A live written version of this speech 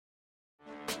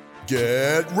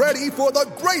Get ready for the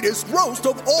greatest roast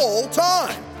of all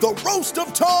time, the Roast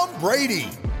of Tom Brady,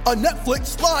 a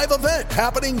Netflix live event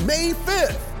happening May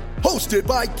 5th. Hosted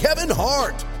by Kevin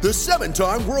Hart, the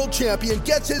 7-time world champion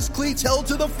gets his cleats held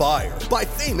to the fire by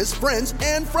famous friends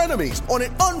and frenemies on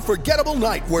an unforgettable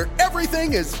night where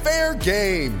everything is fair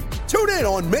game. Tune in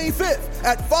on May 5th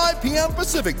at 5 p.m.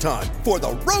 Pacific time for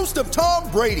the Roast of Tom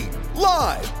Brady,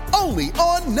 live only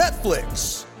on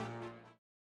Netflix.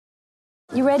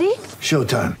 You ready?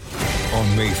 Showtime.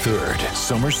 On May 3rd,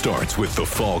 summer starts with The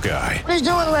Fall Guy. Let's do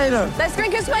it later. Let's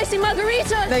drink a spicy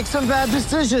margarita. Make some bad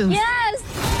decisions. Yes!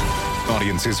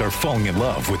 Audiences are falling in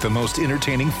love with the most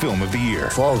entertaining film of the year.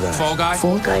 Fall Guy. Fall Guy?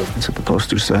 Fall guy. That's what the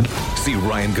poster said. See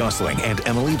Ryan Gosling and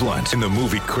Emily Blunt in the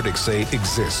movie critics say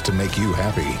exists to make you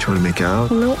happy. Trying to make it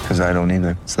out? Nope. Because I don't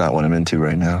either. It's not what I'm into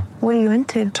right now. What are you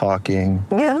into? Talking.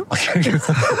 Yeah.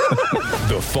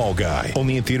 The Fall Guy.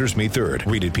 Only in theaters May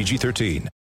 3rd. Rated PG-13.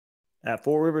 At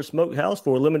Four Rivers Smokehouse,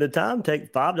 for a limited time,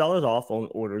 take $5 off on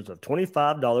orders of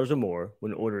 $25 or more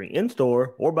when ordering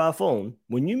in-store or by phone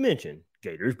when you mention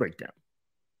Gators Breakdown.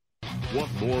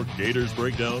 Want more Gators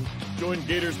Breakdown? Join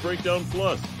Gators Breakdown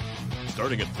Plus.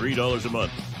 Starting at $3 a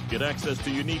month, get access to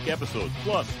unique episodes,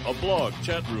 plus a blog,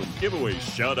 chat room, giveaways,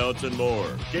 shout-outs, and more.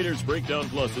 Gators Breakdown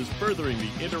Plus is furthering the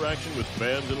interaction with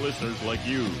fans and listeners like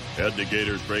you. Head to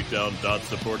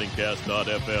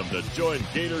gatorsbreakdown.supportingcast.fm to join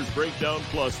Gators Breakdown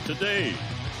Plus today.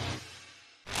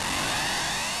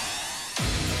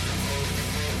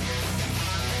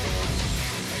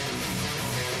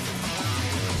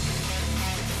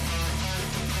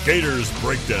 Gators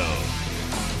Breakdown.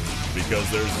 Because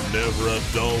there's never a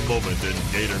dull moment in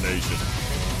Gator Nation.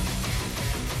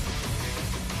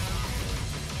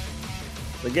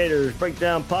 The Gators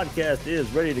Breakdown podcast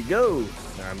is ready to go.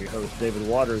 I'm your host, David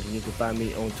Waters, and you can find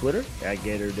me on Twitter at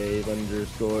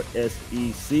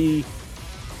GatorDave_SEC.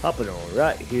 Hopping on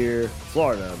right here,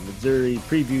 Florida, Missouri,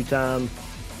 preview time.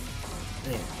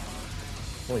 Man,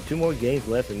 only 2 more games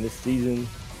left in this season.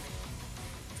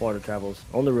 Florida travels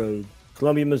on the road,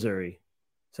 Columbia, Missouri,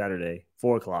 Saturday,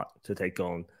 4 o'clock to take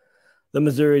on the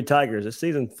Missouri Tigers. This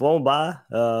season's flown by.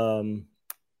 Only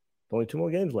 2 more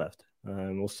games left.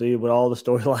 We'll see what all the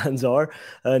storylines are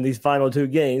in these final 2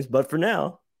 games. But for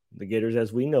now, the Gators,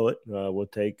 as we know it, will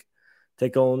take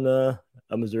on a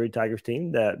Missouri Tigers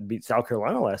team that beat South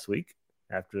Carolina last week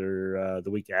after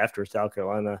the week after South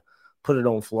Carolina put it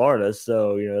on Florida.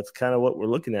 So, that's kind of what we're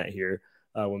looking at here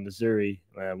when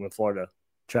Florida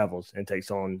travels and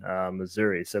takes on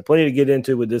Missouri. So plenty to get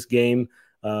into with this game.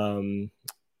 Tell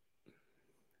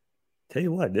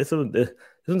you what, this one's a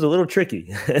little tricky.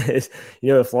 If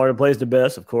Florida plays the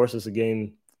best, of course, it's a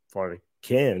game Florida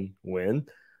can win.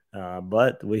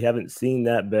 But we haven't seen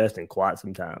that best in quite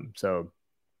some time. So,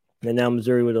 and now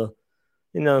Missouri with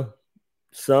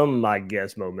some, I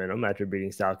guess, momentum after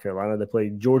beating South Carolina. They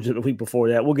played Georgia the week before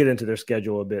that. We'll get into their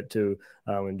schedule a bit too.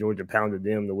 When Georgia pounded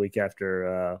them the week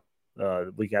after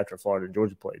Florida and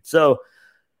Georgia played. So,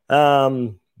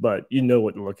 but you know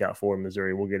what to look out for in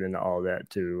Missouri. We'll get into all that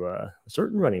to a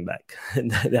certain running back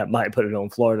that might put it on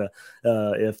Florida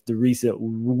if the recent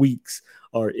weeks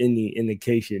are any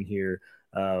indication here.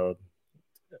 When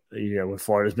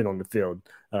Florida's been on the field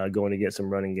going to get some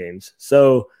running games.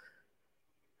 So,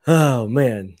 oh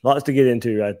man, lots to get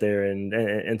into right there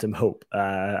and some hope,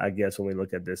 I guess, when we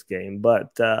look at this game.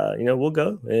 But we'll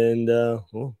go and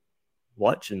we'll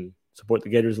watch and support the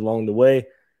Gators along the way.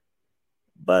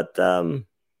 But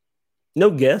no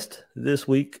guest this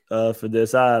week for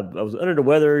this. I was under the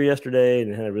weather yesterday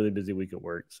and had a really busy week at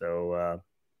work. So,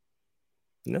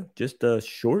 just a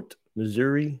short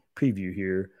Missouri preview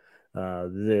here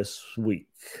this week.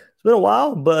 It's been a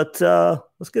while, but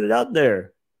let's get it out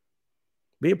there.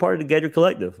 Be a part of the Gator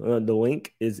Collective. The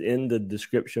link is in the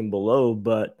description below,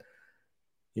 but,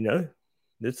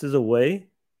 this is a way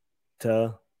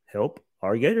to help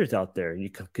our Gators out there.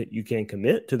 You can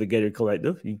commit to the Gator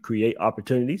Collective. You create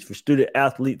opportunities for student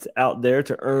athletes out there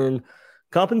to earn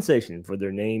compensation for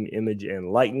their name, image,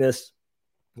 and likeness.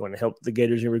 You want to help the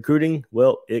Gators in recruiting?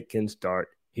 Well, it can start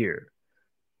here.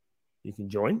 You can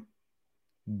join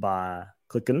by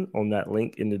clicking on that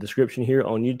link in the description here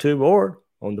on YouTube or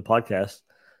on the podcast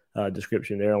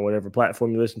description there on whatever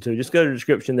platform you listen to. Just go to the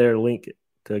description there. Link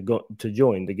to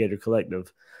join the Gator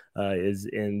Collective is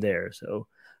in there. So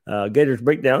Gators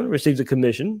Breakdown receives a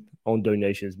commission on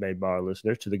donations made by our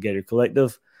listeners to the Gator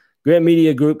Collective. Grant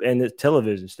Media Group and its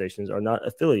television stations are not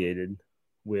affiliated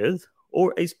with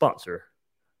or a sponsor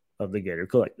of the Gator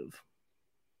Collective.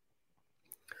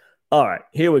 All right,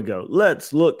 here we go.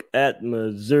 Let's look at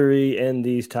Missouri and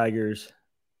these Tigers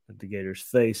that the Gators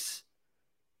face.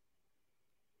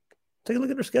 take a look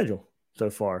at their schedule so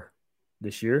far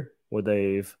this year, where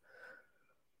they've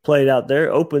played out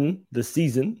there, opened the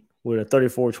season with a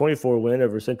 34-24 win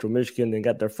over Central Michigan, and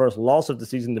got their first loss of the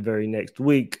season the very next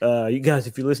week. You guys,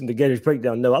 if you listen to Gators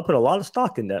Breakdown, know I put a lot of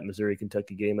stock in that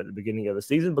Missouri-Kentucky game at the beginning of the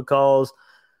season because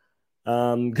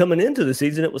coming into the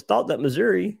season, it was thought that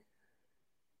Missouri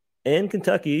and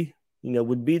Kentucky,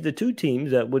 would be the two teams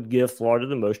that would give Florida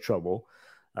the most trouble,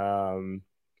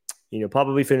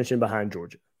 probably finishing behind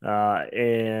Georgia.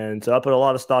 And so I put a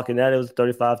lot of stock in that. It was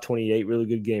 35-28, really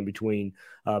good game between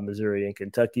Missouri and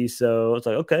Kentucky. So it's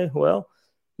like, okay, well,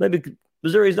 maybe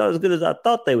Missouri's not as good as I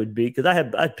thought they would be, because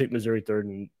I picked Missouri third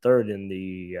in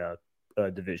the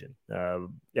division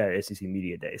at SEC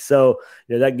Media Day. So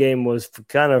that game was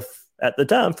kind of, at the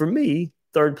time for me,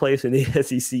 third place in the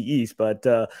SEC East, but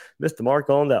missed the mark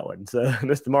on that one. So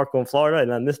missed the mark on Florida,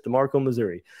 and I missed the mark on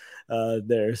Missouri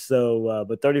there. So,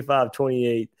 but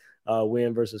 35-28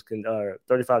 win versus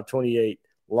 35-28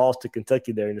 loss to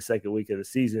Kentucky there in the second week of the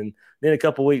season. Then a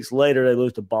couple weeks later, they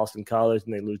lose to Boston College,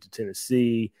 and they lose to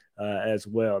Tennessee as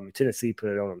well. I mean, Tennessee put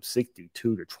it on them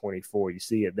 62-24. You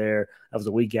see it there. That was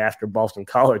a week after Boston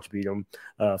College beat them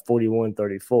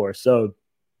 41-34. So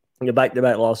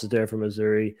back-to-back losses there for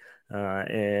Missouri.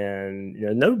 And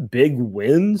no big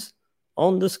wins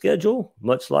on the schedule,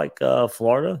 much like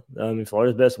Florida. I mean,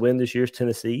 Florida's best win this year is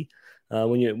Tennessee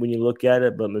when you look at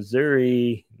it, but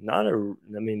Missouri, not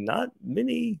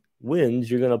many wins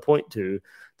you're going to point to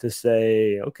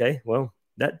say, okay, well,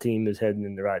 that team is heading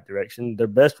in the right direction. Their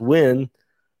best win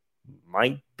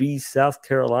might be South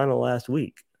Carolina last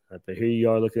week, but here you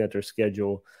are looking at their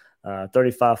schedule: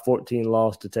 35-14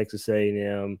 loss to Texas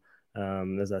A&M.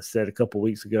 As I said a couple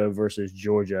weeks ago, versus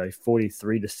Georgia, a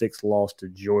 43-6 loss to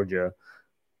Georgia.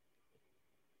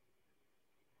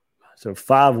 So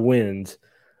 5 wins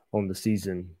on the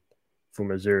season for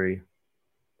Missouri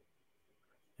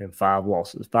and 5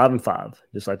 losses. 5-5,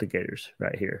 just like the Gators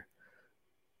right here,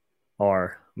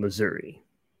 are Missouri.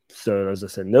 So as I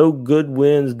said, no good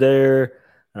wins there.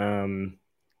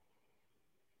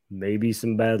 Maybe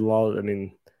some bad loss. I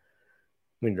mean,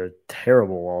 the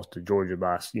terrible loss to Georgia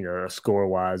by,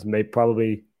 score-wise,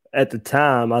 probably at the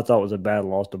time I thought it was a bad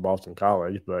loss to Boston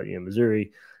College, but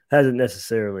Missouri hasn't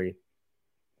necessarily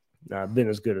been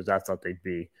as good as I thought they'd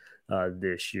be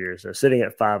this year. So sitting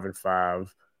at 5-5,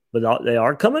 but they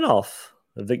are coming off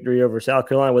a victory over South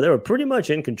Carolina, where they were pretty much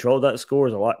in control. That score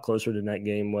is a lot closer than that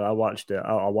game. When I watched it,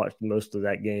 I watched most of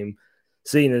that game,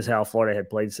 seeing as how Florida had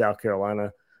played South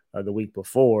Carolina the week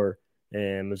before,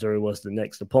 and Missouri was the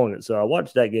next opponent. So I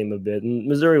watched that game a bit, and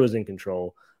Missouri was in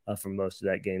control for most of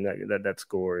that game. That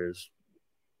score is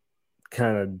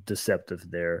kind of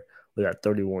deceptive there with that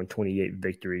 31-28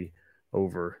 victory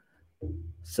over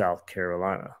South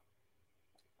Carolina.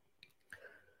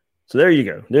 So there you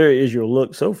go. There is your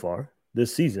look so far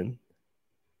this season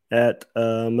at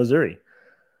Missouri.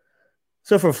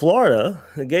 So for Florida,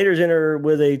 the Gators enter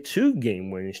with a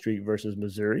 2-game winning streak versus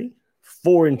Missouri,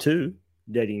 4-2.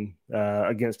 Dating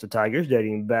against the Tigers,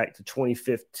 dating back to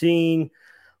 2015.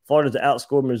 Florida's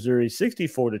outscored Missouri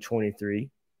 64-23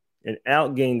 and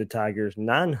outgained the Tigers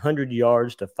 900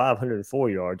 yards to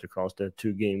 504 yards across the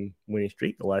 2-game winning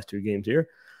streak, the last 2 games here.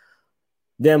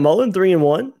 Dan Mullen,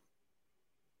 3-1,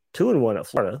 2-1 at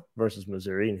Florida versus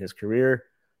Missouri in his career.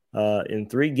 In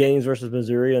 3 games versus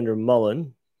Missouri under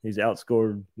Mullen, he's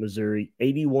outscored Missouri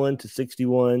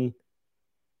 81-61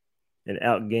 and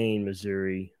outgained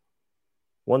Missouri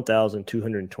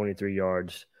 1,223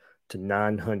 yards to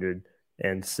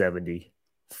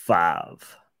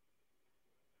 975.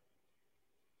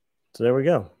 So there we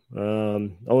go.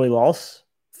 Only loss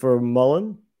for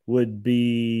Mullen would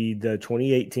be the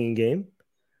 2018 game.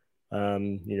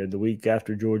 The week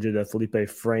after Georgia, the Felipe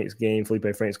Franks game.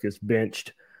 Felipe Franks gets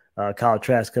benched. Kyle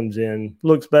Trask comes in,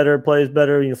 looks better, plays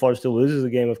better. Florida still loses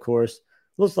the game, of course.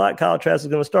 Looks like Kyle Trask is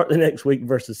going to start the next week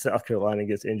versus South Carolina,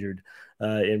 gets injured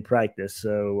in practice.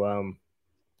 So,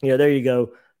 there you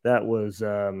go. That was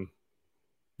the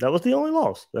only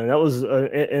loss. And that was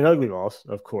an ugly loss,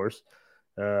 of course,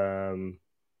 when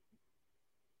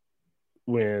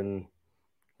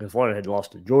Florida had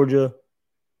lost to Georgia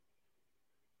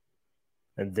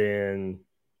and then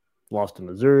lost to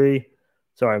Missouri.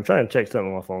 Sorry, I'm trying to check something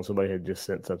on my phone. Somebody had just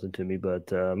sent something to me, but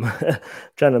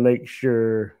trying to make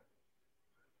sure –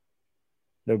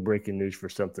 no breaking news for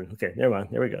something. Okay, never mind.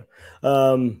 There we go.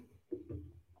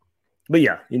 But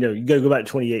yeah, you got to go back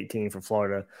to 2018 for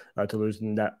Florida to lose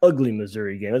in that ugly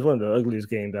Missouri game. It was one of the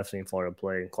ugliest games I've seen Florida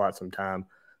play in quite some time.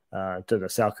 To the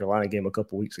South Carolina game a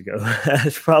couple weeks ago.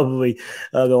 That's probably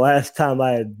the last time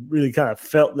I had really kind of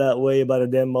felt that way about a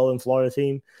Dan Mullen Florida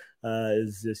team.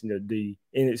 is this, the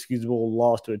inexcusable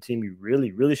loss to a team you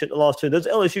really, really shouldn't have lost to. Those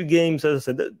LSU games, as I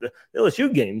said, the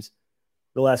LSU games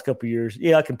the last couple of years,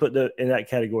 I can put in that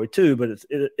category too, but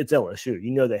it's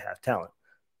LSU. They have talent.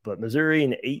 But Missouri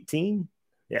in 18,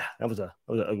 that was an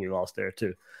ugly loss there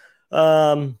too.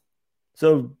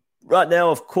 So right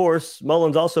now, of course,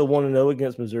 Mullins also 1-0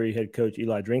 against Missouri head coach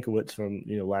Eli Drinkowitz from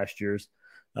last year's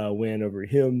win over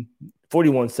him.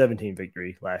 41-17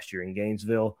 victory last year in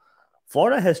Gainesville.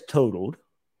 Florida has totaled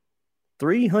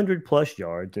 300-plus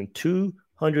yards and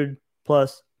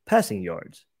 200-plus passing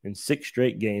yards in 6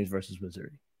 straight games versus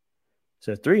Missouri.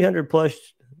 So 300-plus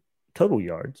total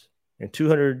yards and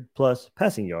 200-plus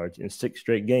passing yards in 6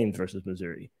 straight games versus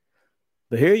Missouri.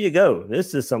 But here you go.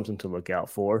 This is something to look out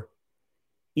for.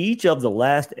 Each of the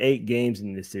last 8 games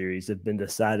in this series have been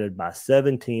decided by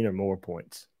 17 or more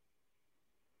points.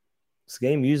 This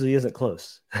game usually isn't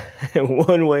close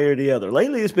one way or the other.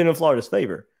 Lately, it's been in Florida's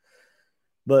favor.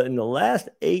 But in the last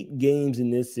 8 games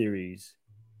in this series,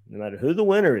 no matter who the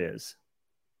winner is,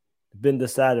 it's been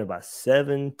decided by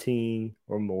 17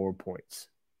 or more points.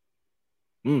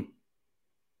 Looking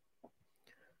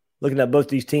at both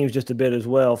these teams just a bit as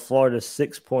well, Florida's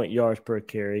 6.0 yards per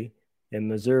carry and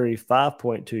Missouri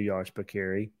 5.2 yards per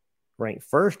carry, ranked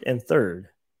first and third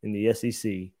in the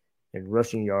SEC in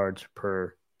rushing yards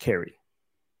per carry.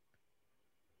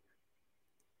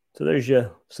 So there's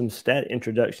some stat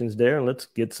introductions there, and let's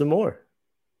get some more.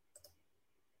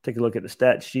 Take a look at the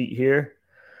stat sheet here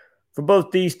for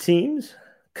both these teams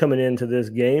coming into this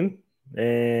game.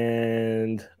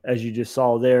 And as you just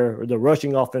saw there, the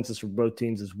rushing offenses for both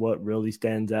teams is what really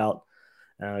stands out.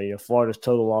 Florida's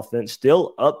total offense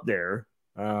still up there.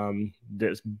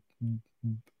 There's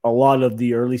a lot of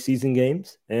the early season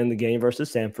games and the game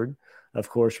versus Samford, of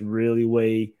course, really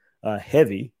weigh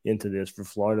heavy into this for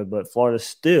Florida. But Florida's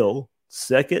still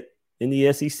second in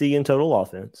the SEC in total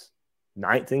offense,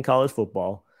 9th in college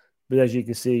football. But as you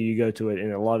can see, you go to it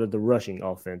in a lot of the rushing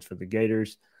offense for the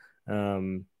Gators.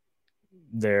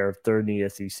 They're third in the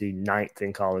SEC, 9th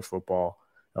in college football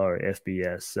or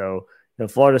FBS. So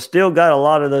Florida still got a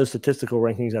lot of those statistical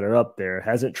rankings that are up there.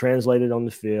 Hasn't translated on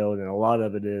the field, and a lot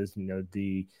of it is,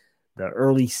 the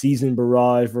early season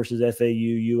barrage versus FAU,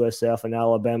 USF, and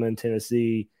Alabama and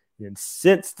Tennessee. And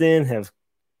since then have,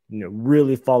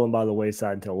 really fallen by the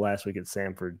wayside until last week at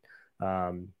Samford,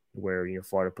 where,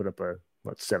 Florida put up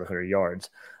 700 yards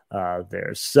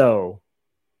there. So,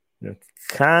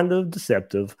 kind of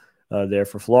deceptive there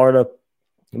for Florida.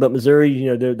 But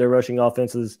Missouri, their rushing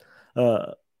offenses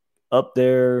up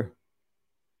there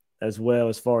as well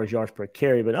as far as yards per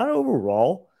carry, but not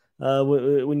overall.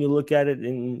 When you look at it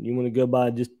and you want to go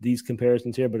by just these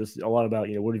comparisons here, but it's a lot about,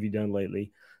 what have you done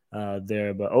lately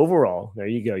there. But overall, there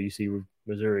you go. You see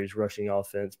Missouri's rushing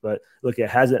offense. But look, it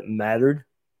hasn't mattered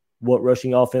what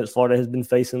rushing offense Florida has been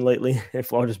facing lately. And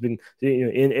Florida's been,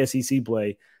 in SEC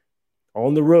play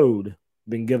on the road,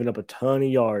 been giving up a ton of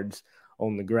yards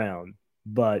on the ground.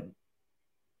 But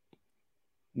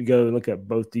you go and look at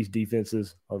both these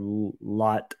defenses, a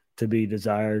lot to be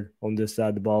desired on this side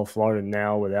of the ball. Florida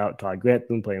now without Todd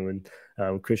Grantham, playing with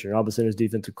Christian Robinson as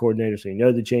defensive coordinator, so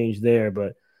the change there.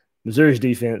 But Missouri's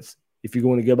defense, if you're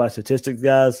going to go by statistics,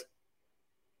 guys,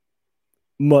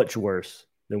 much worse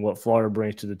than what Florida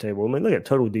brings to the table. I mean, look at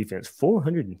total defense,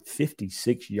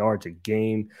 456 yards a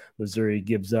game Missouri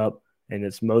gives up, and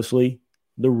it's mostly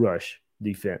the rush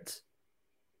defense.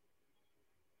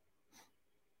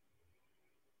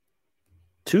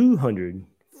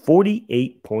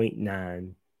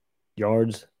 248.9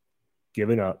 yards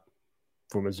given up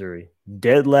for Missouri.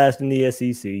 Dead last in the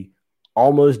SEC,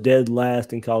 almost dead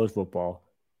last in college football.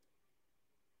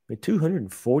 I mean,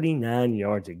 249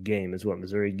 yards a game is what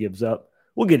Missouri gives up.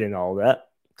 We'll get into all that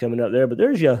coming up there, but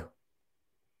there's your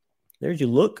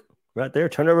look right there.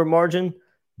 Turnover margin,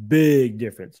 big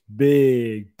difference.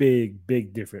 Big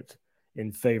difference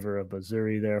in favor of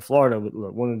Missouri there. Florida,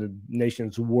 look, one of the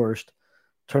nation's worst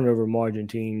turnover margin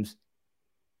teams.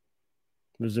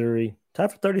 Missouri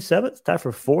tied for 37th, tied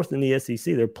for 4th in the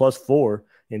SEC. They're +4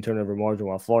 in turnover margin,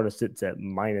 while Florida sits at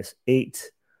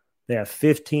 -8. They have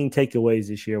 15 takeaways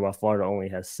this year, while Florida only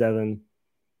has 7.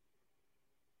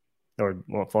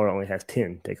 Florida only has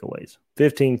 10 takeaways.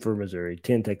 15 for Missouri,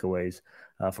 10 takeaways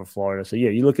for Florida. So,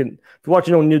 you look at, if you're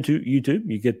watching on YouTube,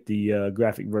 you get the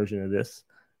graphic version of this.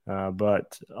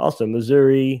 But also,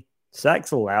 Missouri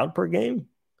sacks allowed per game,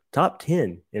 top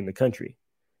 10 in the country.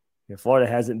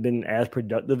 Florida hasn't been as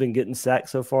productive in getting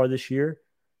sacks so far this year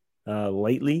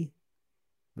lately.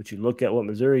 But you look at what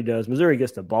Missouri does. Missouri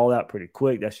gets the ball out pretty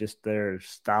quick. That's just their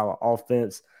style of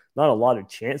offense. Not a lot of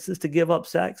chances to give up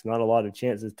sacks. Not a lot of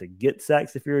chances to get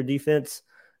sacks if you're a defense.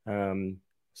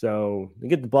 So they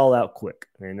get the ball out quick,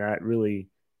 and that really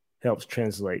helps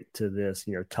translate to this,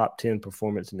 top 10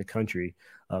 performance in the country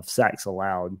of sacks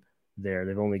allowed there.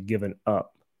 They've only given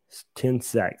up 10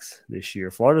 sacks this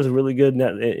year. Florida's really good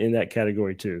in that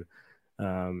category too.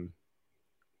 We're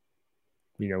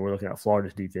looking at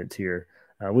Florida's defense here.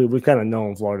 We've kind of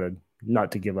known Florida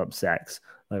not to give up sacks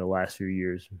the last few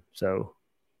years. So,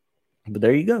 but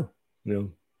there you go.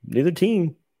 Neither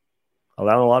team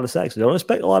allowing a lot of sacks. They don't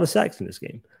expect a lot of sacks in this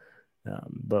game.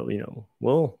 But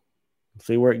we'll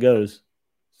see where it goes.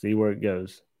 We've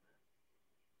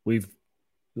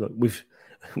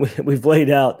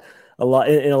laid out a lot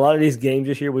in a lot of these games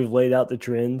this year. We've laid out the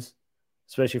trends,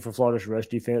 especially for Florida's rush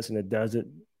defense, and it doesn't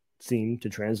seem to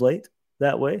translate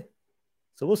that way.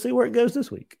 So we'll see where it goes this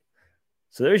week.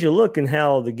 So there's your look in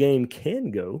how the game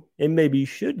can go and maybe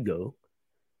should go,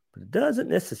 but it doesn't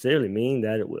necessarily mean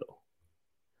that it will.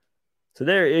 So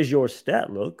there is your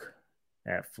stat look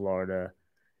at Florida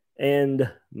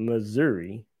and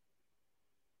Missouri.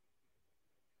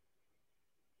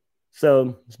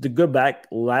 So to go back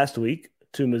last week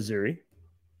to Missouri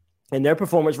and their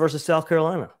performance versus South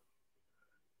Carolina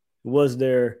was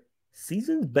their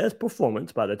season's best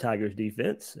performance by the Tigers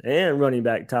defense and running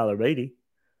back Tyler Beatty,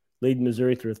 leading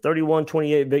Missouri through a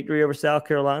 31-28 victory over South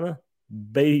Carolina.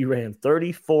 Beatty ran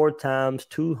 34 times,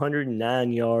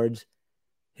 209 yards,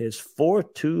 his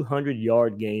fourth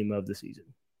 200-yard game of the season.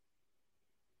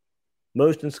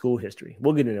 Most in school history.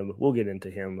 We'll get into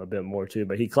him a bit more too,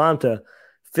 but he climbed to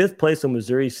fifth place on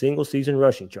Missouri's single-season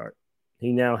rushing chart.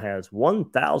 He now has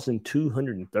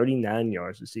 1,239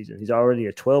 yards this season. He's already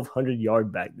a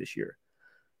 1,200-yard back this year.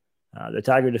 The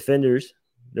Tiger defenders,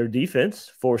 their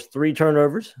defense, forced 3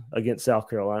 turnovers against South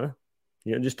Carolina.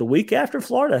 Just a week after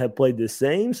Florida had played the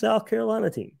same South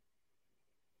Carolina team.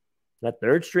 That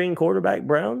third-string quarterback,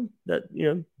 Brown, that,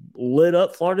 lit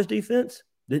up Florida's defense,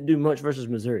 didn't do much versus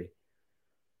Missouri.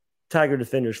 Tiger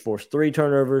defenders forced 3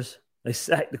 turnovers. They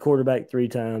sacked the quarterback 3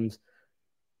 times,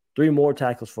 3 more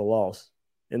tackles for loss,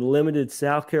 and limited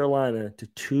South Carolina to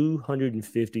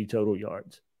 250 total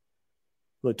yards.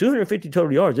 Look, 250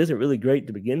 total yards isn't really great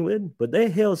to begin with, but they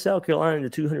held South Carolina to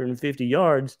 250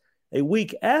 yards a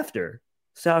week after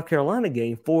South Carolina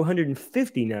gained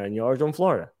 459 yards on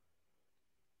Florida.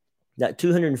 That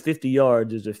 250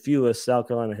 yards is the fewest South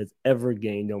Carolina has ever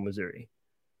gained on Missouri.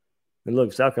 And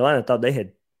look, South Carolina thought they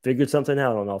had figured something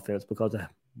out on offense because of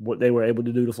what they were able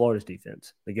to do to Florida's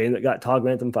defense. The game that got Todd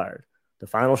Grantham fired. The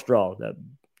final straw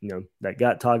that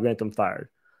got Todd Grantham fired.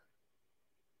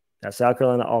 That South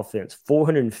Carolina offense,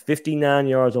 459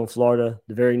 yards on Florida.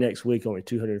 The very next week, only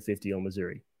 250 on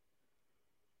Missouri.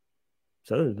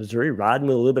 So Missouri riding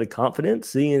with a little bit of confidence,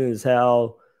 seeing as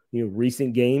how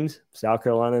recent games, South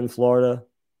Carolina and Florida,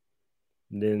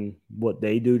 and then what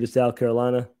they do to South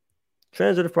Carolina.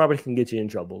 Transitive probably can get you in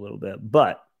trouble a little bit,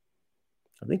 but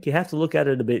I think you have to look at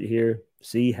it a bit here,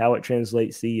 see how it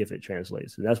translates, see if it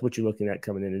translates. And that's what you're looking at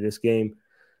coming into this game.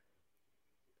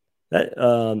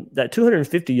 That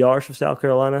 250 yards for South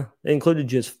Carolina, they included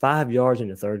just 5 yards in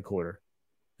the third quarter.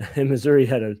 And Missouri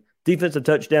had a defensive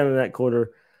touchdown in that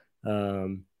quarter.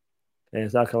 And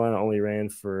South Carolina only ran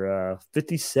for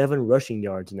 57 rushing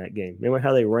yards in that game. Remember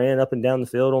how they ran up and down the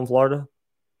field on Florida?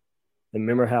 And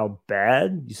remember how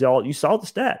bad you saw the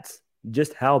stats,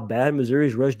 just how bad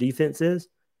Missouri's rush defense is.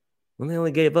 Well, they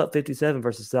only gave up 57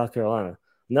 versus South Carolina.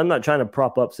 And I'm not trying to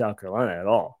prop up South Carolina at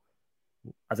all.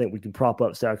 I think we can prop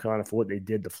up South Carolina for what they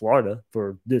did to Florida,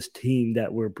 for this team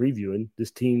that we're previewing,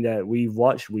 this team that we've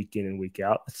watched week in and week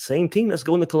out. It's the same team that's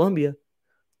going to Columbia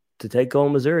to take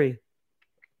on Missouri.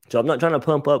 So I'm not trying to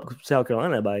pump up South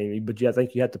Carolina by any means, but I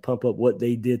think you have to pump up what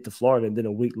they did to Florida and then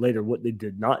a week later what they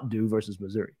did not do versus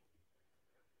Missouri.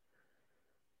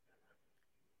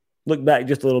 Look back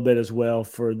just a little bit as well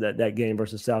for that game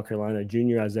versus South Carolina.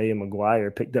 Junior Isaiah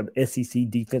McGuire picked up SEC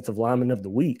Defensive Lineman of the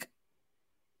Week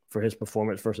for his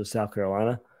performance versus South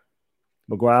Carolina.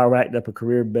 McGuire racked up a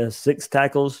career best 6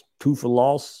 tackles, 2 for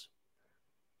loss.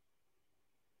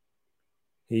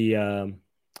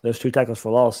 Those 2 tackles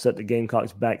for loss set the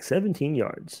Gamecocks back 17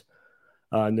 yards.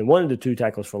 And then one of the 2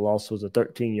 tackles for loss was a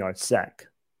 13-yard sack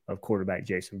of quarterback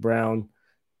Jason Brown.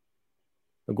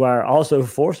 McGuire also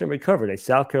forced and recovered a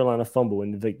South Carolina fumble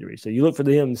in the victory. So you look for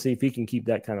him to see if he can keep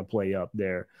that kind of play up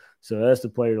there. So that's the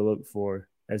player to look for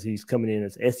as he's coming in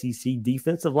as SEC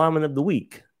Defensive Lineman of the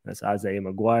Week. That's Isaiah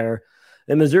McGuire.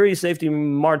 And Missouri safety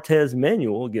Martez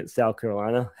Manuel against South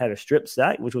Carolina had a strip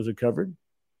sack, which was recovered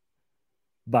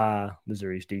by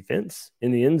Missouri's defense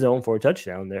in the end zone for a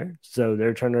touchdown there. So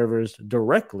their turnovers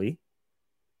directly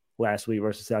last week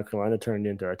versus South Carolina turned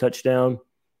into a touchdown.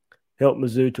 helped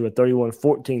Mizzou to a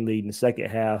 31-14 lead in the second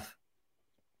half.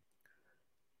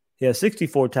 He has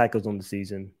 64 tackles on the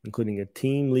season, including a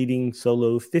team-leading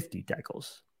solo 50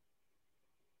 tackles.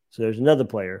 So there's another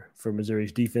player for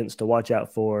Missouri's defense to watch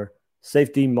out for,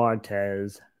 safety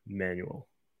Martez Manuel.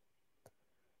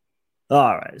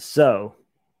 All right, so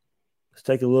let's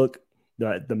take a look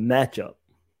at the matchup.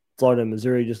 Florida and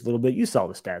Missouri just a little bit. You saw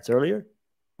the stats earlier.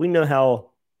 We know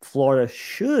how Florida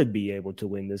should be able to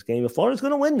win this game. If Florida's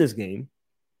going to win this game,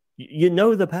 you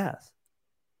know the path.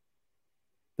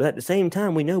 But at the same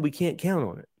time, we know we can't count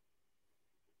on it.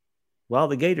 While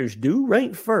the Gators do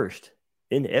rank first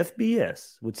in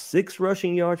FBS with 6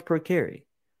 rushing yards per carry.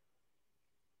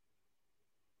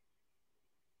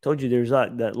 Told you there's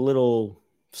like that little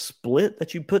split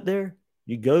that you put there.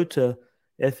 You go to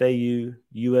FAU,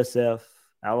 USF,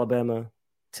 Alabama,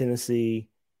 Tennessee.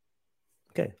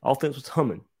 Okay, offense was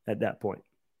humming at that point.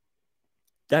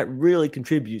 That really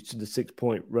contributes to the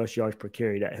 6-point rush yards per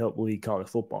carry that helped lead college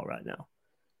football right now.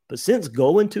 But since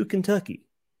going to Kentucky,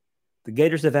 the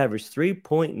Gators have averaged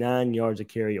 3.9 yards a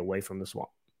carry away from the swamp.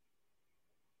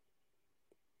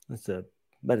 That's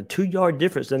about a 2-yard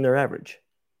difference than their average.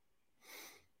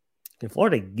 Can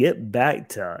Florida get back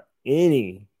to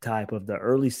any type of the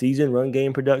early season run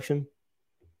game production?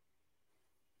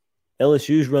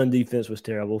 LSU's run defense was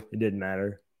terrible. It didn't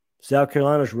matter. South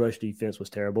Carolina's rush defense was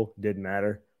terrible. It didn't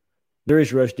matter.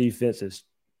 Missouri's rush defense is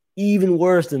even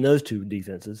worse than those two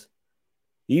defenses.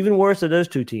 Even worse than those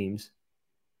two teams.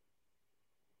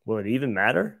 Will it even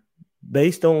matter?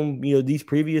 Based on these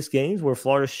previous games where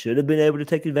Florida should have been able to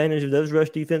take advantage of those rush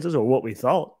defenses, or what we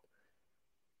thought.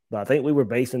 But I think we were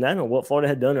basing that on what Florida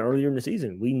had done earlier in the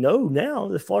season. We know now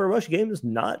the Florida rush game is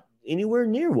not anywhere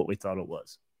near what we thought it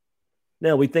was.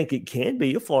 Now, we think it can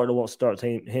be if Florida wants to start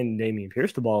handing Dameon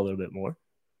Pierce the ball a little bit more.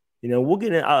 We'll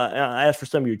get in. I asked for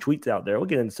some of your tweets out there. We'll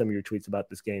get into some of your tweets about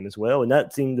this game as well. And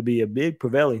that seemed to be a big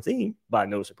prevailing theme, by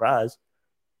no surprise.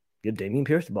 Give Dameon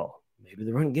Pierce the ball. Maybe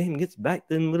the run game gets back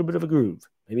in a little bit of a groove.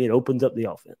 Maybe it opens up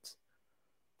the offense.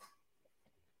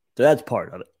 So that's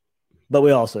part of it. But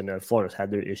we also know Florida's had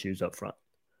their issues up front.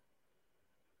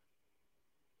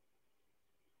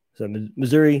 So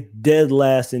Missouri, dead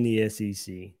last in the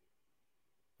SEC.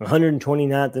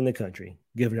 129th in the country,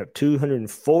 giving up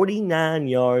 249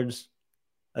 yards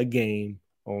a game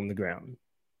on the ground.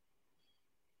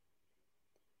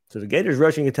 So the Gators'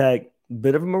 rushing attack,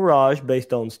 bit of a mirage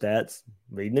based on stats,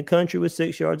 leading the country with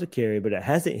 6 yards a carry, but it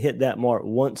hasn't hit that mark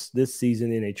once this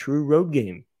season in a true road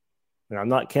game. And I'm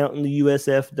not counting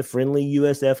the friendly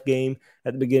USF game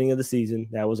at the beginning of the season.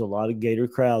 That was a lot of Gator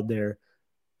crowd there.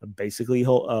 Basically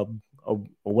a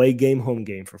away game, home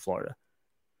game for Florida.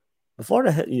 But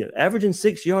Florida, averaging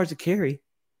 6 yards a carry,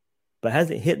 but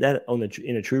hasn't hit that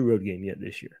in a true road game yet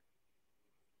this year.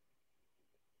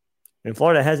 And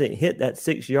Florida hasn't hit that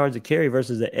 6 yards a carry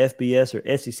versus the FBS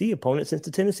or SEC opponent since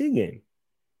the Tennessee game.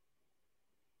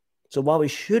 So while we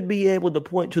should be able to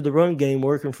point to the run game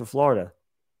working for Florida,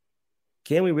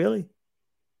 can we really?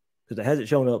 Because it hasn't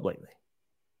shown up lately.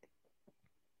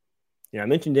 I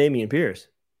mentioned Dameon Pierce.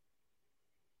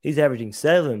 He's averaging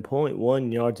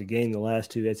 7.1 yards a game the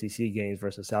last 2 SEC games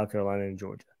versus South Carolina and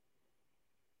Georgia.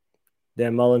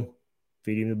 Dan Mullen,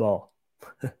 feed him the ball.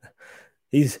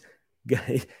 He's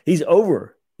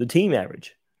over the team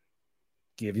average.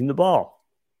 Give him the ball.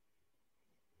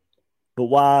 But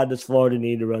why does Florida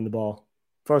need to run the ball?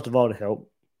 First of all, to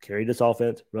help carry this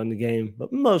offense, run the game,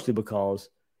 but mostly because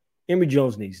Emory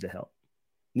Jones needs to help.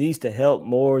 Needs to help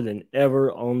more than ever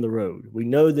on the road. We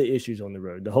know the issues on the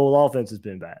road. The whole offense has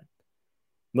been bad.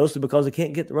 Mostly because they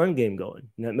can't get the run game going.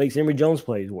 And that makes Emory Jones'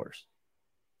 plays worse.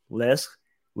 Less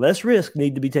risk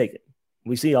need to be taken.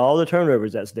 We see all the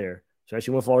turnovers that's there,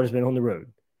 especially when Florida's been on the road.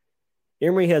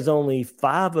 Emory has only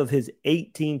 5 of his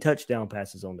 18 touchdown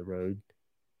passes on the road,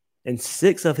 and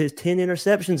 6 of his 10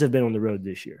 interceptions have been on the road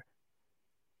this year.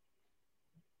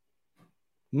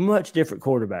 Much different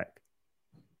quarterback.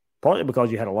 Partly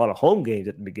because you had a lot of home games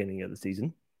at the beginning of the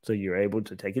season, so you're able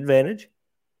to take advantage,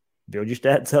 build your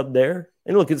stats up there.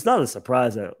 And look, it's not a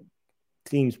surprise that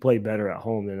teams play better at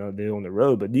home than they do on the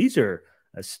road, but these are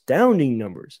astounding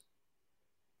numbers.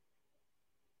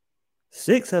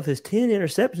 6 of his 10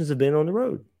 interceptions have been on the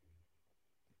road.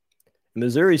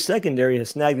 Missouri's secondary has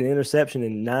snagged an interception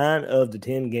in 9 of the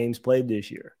 10 games played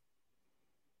this year.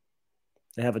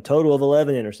 They have a total of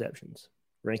 11 interceptions,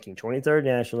 ranking 23rd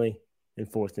nationally and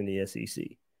 4th in the SEC.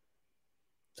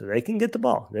 So they can get the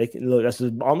ball. They can look. That's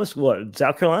almost what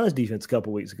South Carolina's defense a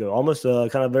couple weeks ago. Almost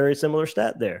kind of very similar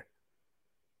stat there.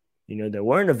 They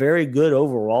weren't a very good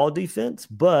overall defense,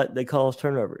 but they caused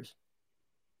turnovers.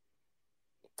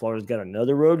 Florida's got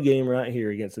another road game right here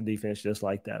against a defense just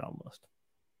like that almost.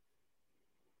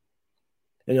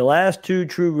 In the last 2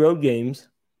 true road games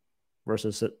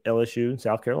versus LSU and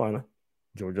South Carolina,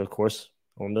 Georgia, of course,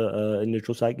 on the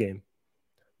neutral site game.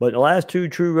 But in the last 2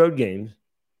 true road games,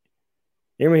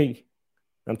 Emory,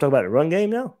 I'm talking about the run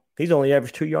game now, he's only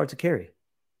averaged 2 yards a carry.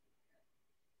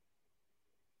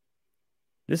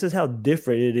 This is how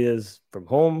different it is from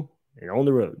home and on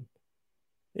the road.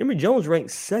 Emory Jones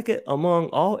ranked second among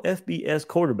all FBS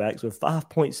quarterbacks with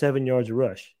 5.7 yards a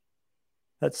rush.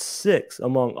 That's 6th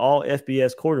among all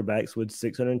FBS quarterbacks with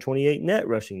 628 net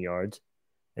rushing yards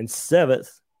and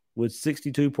 7th with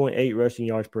 62.8 rushing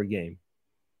yards per game.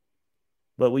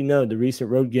 But we know the recent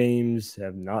road games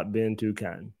have not been too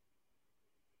kind.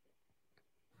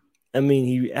 I mean,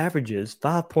 he averages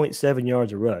 5.7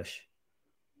 yards a rush,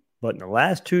 but in the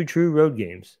last 2 true road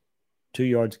games, 2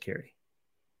 yards a carry.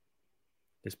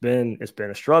 It's been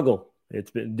a struggle.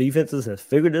 Defenses have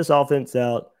figured this offense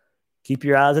out. Keep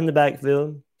your eyes in the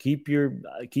backfield. Keep your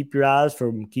eyes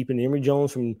from keeping Emory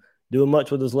Jones from doing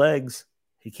much with his legs.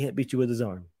 He can't beat you with his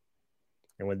arm.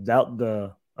 And without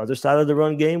the other side of the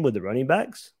run game with the running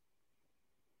backs,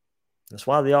 that's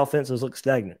why the offenses look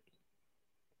stagnant.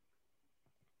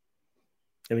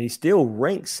 I mean, he still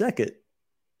ranks second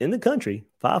in the country,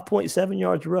 5.7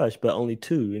 yards rush, but only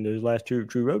 2 in those last 2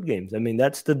 true road games. I mean,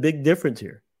 that's the big difference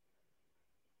here.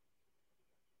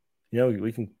 You know,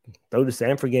 we can throw the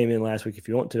Samford game in last week if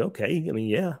you want to. Okay, I mean,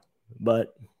 yeah.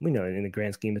 But we know in the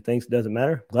grand scheme of things, it doesn't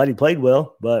matter. Glad he played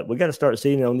well, but we got to start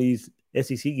seeing it on these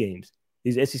SEC games,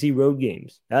 these SEC road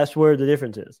games. That's where the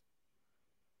difference is.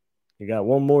 You got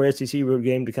one more SEC road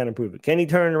game to kind of prove it. Can he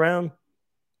turn it around?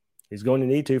 He's going to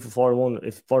need to if Florida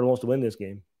wants to win this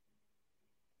game.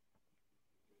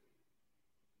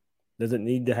 Doesn't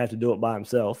need to have to do it by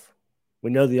himself.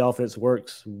 We know the offense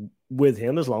works with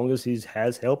him as long as he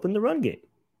has help in the run game.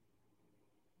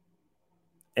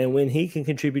 And when he can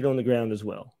contribute on the ground as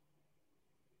well.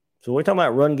 So we're talking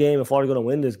about run game. If Florida's going to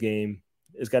win this game,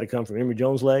 it's got to come from Emory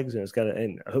Jones' legs, and it's got to,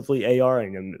 and hopefully AR.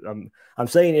 And I'm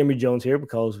saying Emory Jones here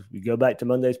because we go back to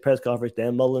Monday's press conference.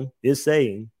 Dan Mullen is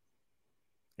saying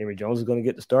Emory Jones is going to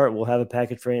get the start. We'll have a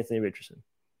package for Anthony Richardson.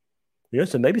 You know,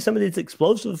 so maybe some of these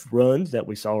explosive runs that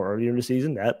we saw earlier in the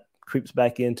season that creeps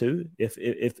back into if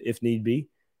need be.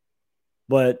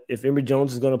 But if Emory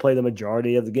Jones is going to play the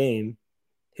majority of the game,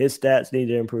 his stats need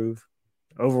to improve.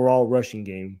 Overall rushing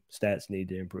game stats need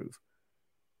to improve.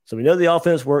 So we know the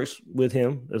offense works with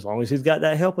him as long as he's got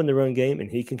that help in the run game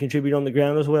and he can contribute on the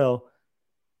ground as well.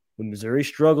 When Missouri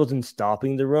struggles in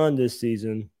stopping the run this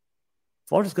season,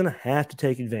 Florida's going to have to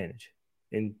take advantage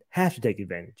in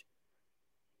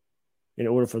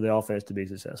order for the offense to be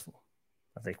successful.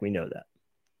 I think we know that.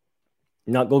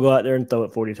 You're not going to go out there and throw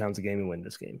it 40 times a game and win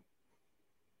this game.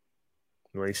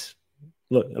 Race.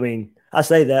 Look, I mean, I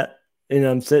say that, and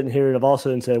I'm sitting here and I've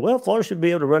also said, well, Florida should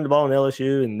be able to run the ball in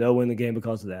LSU and they'll win the game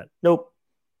because of that. Nope.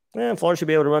 Man, Florida should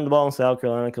be able to run the ball in South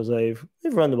Carolina because they've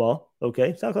run the ball.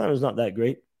 Okay, South Carolina's not that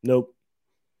great. Nope.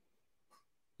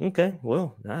 Okay,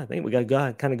 well, I think we got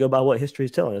to kind of go by what history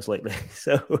is telling us lately.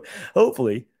 So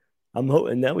hopefully, I'm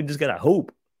hoping that we just got to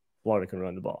hope Florida can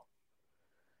run the ball.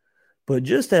 But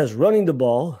just as running the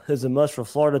ball is a must for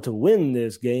Florida to win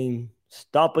this game,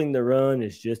 stopping the run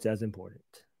is just as important.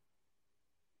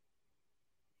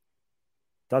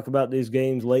 Talk about these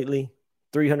games lately.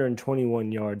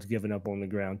 321 yards given up on the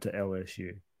ground to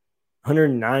LSU.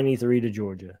 193 to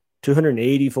Georgia.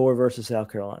 284 versus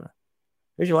South Carolina.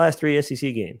 Here's your last 3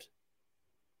 SEC games.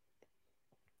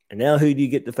 And now who do you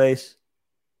get to face?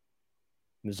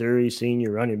 Missouri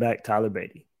senior running back Tyler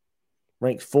Beatty.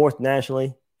 Ranks 4th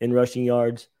nationally in rushing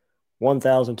yards,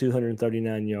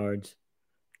 1,239 yards.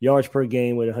 Yards per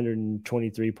game with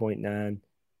 123.9.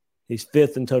 He's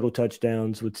 5th in total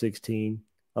touchdowns with 16.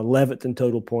 11th in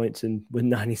total points and with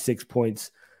 96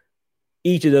 points.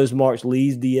 Each of those marks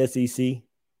leads the SEC.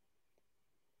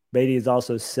 Beatty is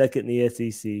also 2nd in the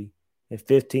SEC and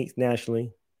 15th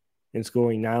nationally in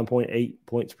scoring 9.8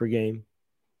 points per game.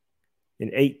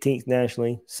 And 18th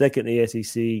nationally, 2nd in the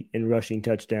SEC in rushing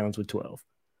touchdowns with 12.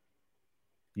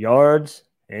 Yards,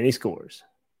 and he scores.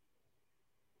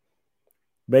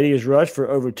 Beatty has rushed for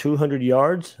over 200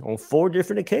 yards on 4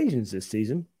 different occasions this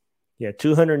season. He had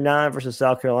 209 versus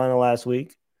South Carolina last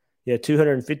week. He had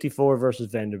 254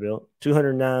 versus Vanderbilt,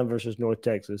 209 versus North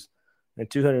Texas, and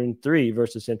 203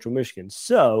 versus Central Michigan.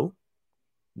 So,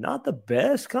 not the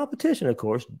best competition, of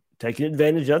course, taking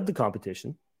advantage of the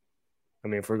competition. I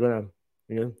mean, if we're going to,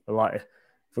 if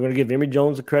we're going to give Emory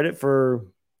Jones the credit for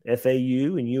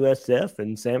FAU and USF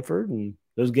and Samford and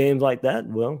those games like that,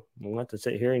 well, we'll have to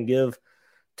sit here and give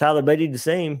Tyler Beatty the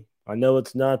same. I know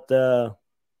it's not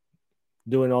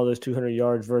doing all those 200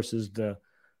 yards versus the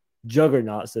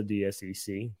juggernauts of the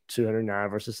SEC, 209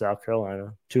 versus South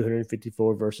Carolina,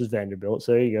 254 versus Vanderbilt.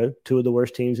 So there you go, two of the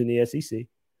worst teams in the SEC.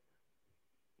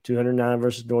 209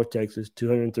 versus North Texas,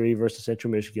 203 versus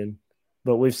Central Michigan.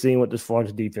 But we've seen what this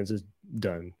Florida defense has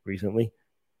done recently.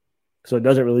 So it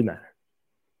doesn't really matter.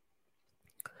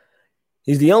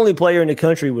 He's the only player in the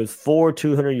country with 4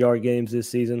 200-yard games this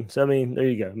season. So, I mean, there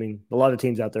you go. I mean, a lot of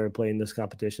teams out there are playing this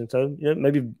competition. So, you know,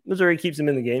 maybe Missouri keeps him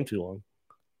in the game too long.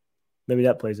 Maybe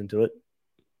that plays into it.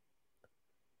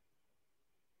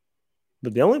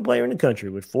 But the only player in the country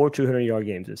with 4 200-yard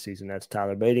games this season, that's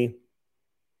Tyler Beatty.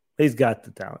 He's got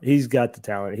the talent. He's got the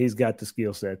talent. He's got the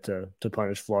skill set to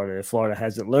punish Florida. If Florida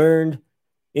hasn't learned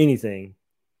anything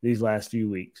these last few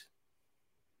weeks.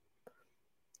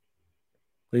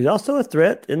 But he's also a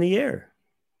threat in the air.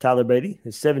 Tyler Beatty,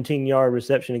 his 17-yard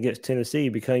reception against Tennessee,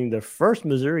 became the first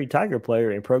Missouri Tiger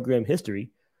player in program history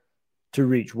to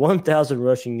reach 1,000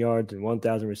 rushing yards and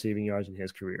 1,000 receiving yards in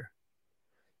his career.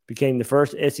 Became the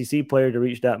first SEC player to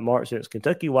reach that mark since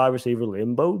Kentucky wide receiver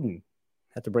Lynn Bowden.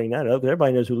 Have to bring that up because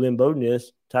everybody knows who Lynn Bowden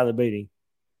is. Tyler Beatty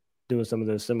doing some of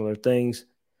those similar things.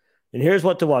 And here's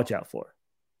what to watch out for.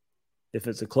 If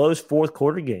it's a close fourth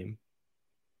quarter game,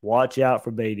 watch out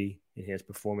for Beatty and his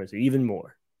performance even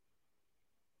more.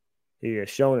 He has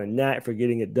shown a knack for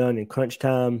getting it done in crunch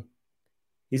time.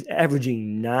 He's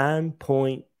averaging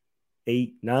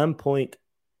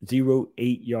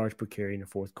 9.08 yards per carry in the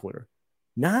fourth quarter.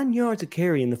 9 yards a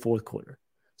carry in the fourth quarter.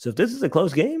 So if this is a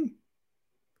close game,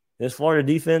 this Florida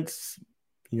defense,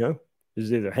 you know,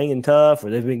 is either hanging tough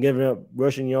or they've been giving up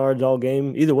rushing yards all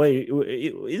game. Either way,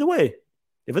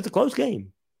 if it's a close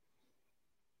game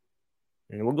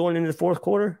and we're going into the fourth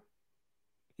quarter,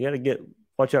 you got to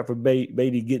watch out for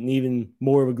Beatty getting even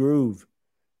more of a groove,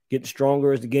 getting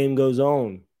stronger as the game goes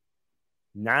on.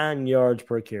 9 yards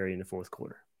per carry in the fourth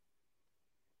quarter.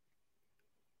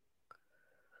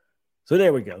 So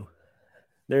there we go.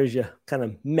 There's your kind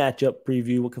of matchup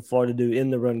preview. What can Florida do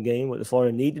in the run game? What does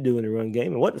Florida need to do in the run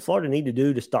game? And what does Florida need to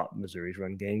do to stop Missouri's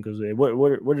run game? Because what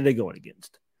are they going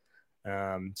against?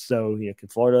 So, you know, can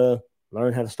Florida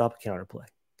learn how to stop a counterplay?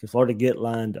 Can Florida get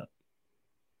lined up?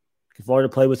 Can Florida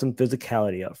play with some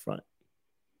physicality up front? I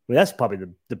mean, that's probably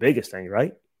the biggest thing,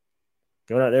 right?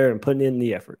 Going out there and putting in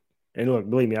the effort. And look,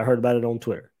 believe me, I heard about it on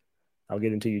Twitter. I'll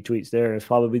get into your tweets there. It's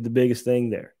probably the biggest thing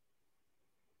there.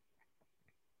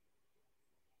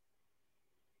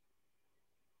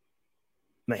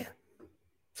 Man.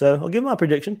 So I'll give my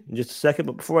prediction in just a second.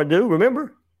 But before I do, remember,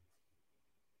 a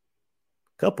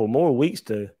couple more weeks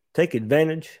to take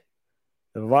advantage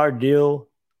of our deal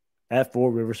at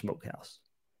Four River Smokehouse.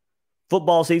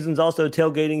 Football season is also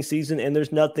tailgating season, and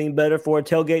there's nothing better for a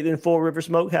tailgate than Four River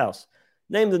Smokehouse.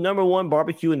 Named the #1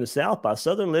 barbecue in the South by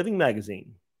Southern Living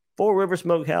Magazine. Four River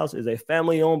Smokehouse is a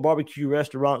family-owned barbecue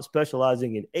restaurant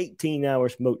specializing in 18-hour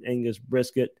smoked Angus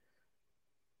brisket.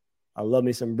 I love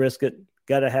me some brisket.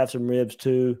 Got to have some ribs,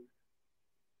 too.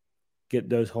 Get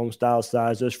those home-style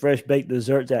sides, those fresh-baked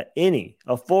desserts at any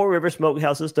of Four River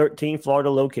Smokehouse's 13 Florida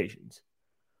locations.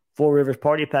 Four Rivers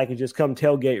party packages come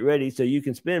tailgate ready so you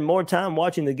can spend more time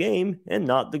watching the game and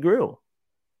not the grill.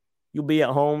 You'll be at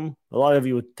home. A lot of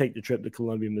you would take the trip to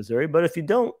Columbia, Missouri, but if you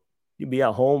don't, you'll be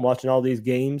at home watching all these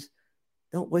games.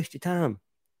 Don't waste your time.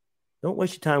 Don't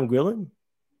waste your time grilling.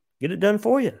 Get it done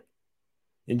for you.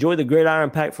 Enjoy the Gridiron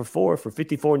Pack for 4 for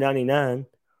 $54.99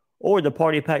 or the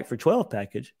Party Pack for 12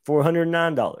 package for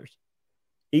 $109.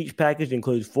 Each package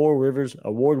includes Four Rivers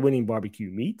award-winning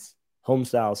barbecue meats,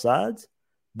 home-style sides,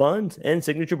 buns, and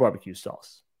signature barbecue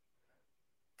sauce.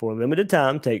 For a limited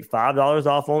time, take $5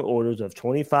 off on orders of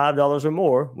 $25 or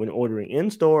more when ordering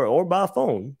in-store or by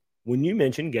phone when you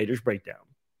mention Gators Breakdown.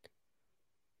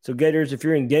 So Gators, if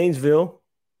you're in Gainesville,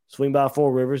 swing by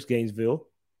Four Rivers, Gainesville,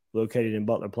 located in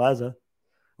Butler Plaza.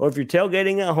 Or if you're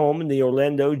tailgating at home in the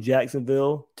Orlando,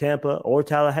 Jacksonville, Tampa, or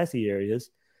Tallahassee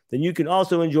areas, then you can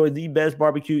also enjoy the best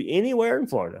barbecue anywhere in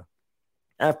Florida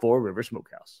at Four River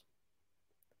Smokehouse.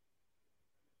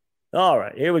 All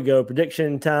right, here we go.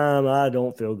 Prediction time. I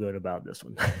don't feel good about this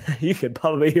one. You could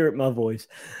probably hear it in my voice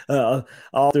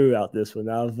all throughout this one.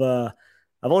 I've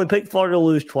only picked Florida to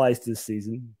lose twice this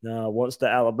season. Once to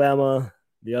Alabama,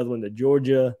 the other one to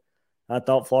Georgia. I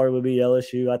thought Florida would beat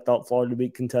LSU. I thought Florida would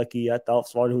beat Kentucky. I thought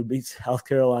Florida would beat South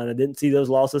Carolina. Didn't see those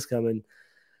losses coming.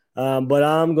 But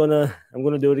I'm gonna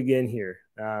do it again here.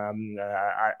 I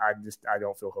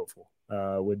don't feel hopeful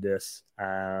with this.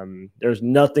 There's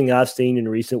nothing I've seen in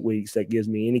recent weeks that gives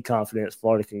me any confidence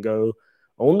Florida can go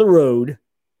on the road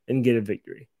and get a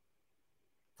victory.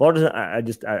 Florida, I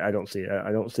don't see it.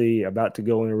 I don't see about to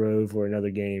go in a row for another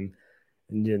game.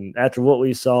 And then after what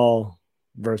we saw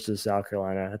versus South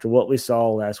Carolina, after what we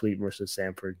saw last week versus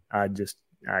Samford, and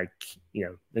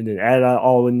then add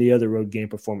all in the other road game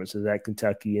performances at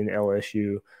Kentucky and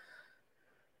LSU.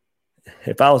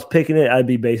 If I was picking it, I'd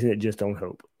be basing it just on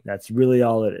hope. That's really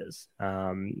all it is.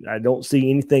 I don't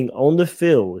see anything on the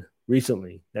field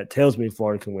recently that tells me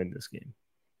Florida can win this game.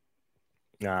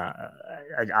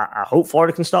 I hope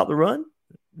Florida can stop the run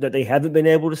that they haven't been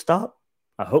able to stop.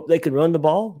 I hope they can run the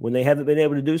ball when they haven't been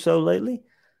able to do so lately.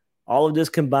 All of this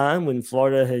combined when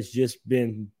Florida has just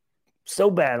been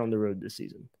so bad on the road this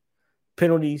season.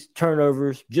 Penalties,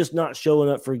 turnovers, just not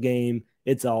showing up for a game.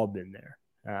 It's all been there.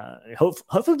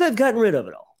 Hopefully they've gotten rid of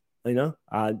it all. You know,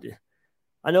 I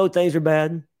know things are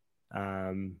bad.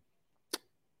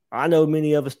 I know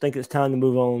many of us think it's time to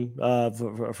move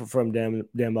on from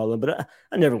Dan Mullen, but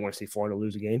I never want to see Florida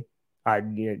lose a game.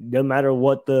 No matter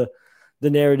what the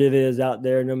narrative is out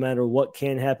there, no matter what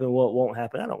can happen, what won't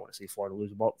happen, I don't want to see Florida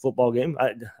lose a football game.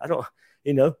 I don't,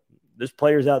 there's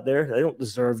players out there, they don't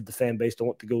deserve the fan base to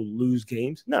want to go lose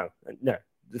games. No.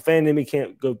 The fan in me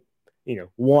can't go,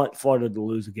 want Florida to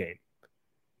lose a game.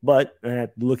 But I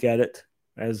have to look at it,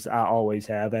 as I always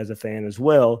have as a fan as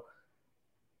well.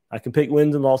 I can pick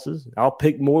wins and losses. I'll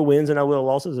pick more wins than I will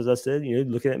losses, as I said.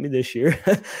 Looking at me this year,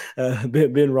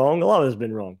 been wrong. A lot of it's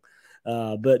been wrong.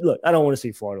 But look, I don't want to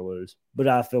see Florida lose, but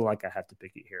I feel like I have to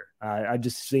pick it here. I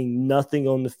just see nothing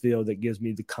on the field that gives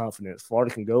me the confidence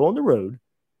Florida can go on the road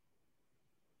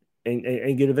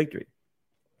and get a victory.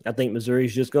 I think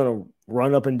Missouri's just going to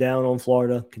run up and down on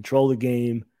Florida, control the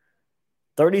game.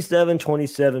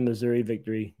 37-27 Missouri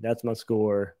victory. That's my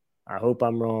score. I hope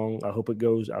I'm wrong. I hope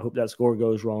that score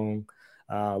goes wrong.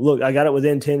 Look, I got it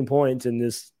within 10 points in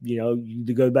this,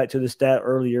 to go back to the stat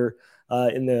earlier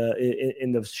in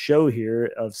the show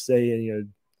here of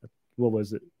saying, what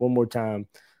was it? One more time.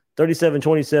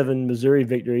 37-27 Missouri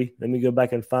victory. Let me go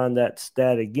back and find that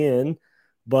stat again.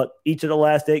 But each of the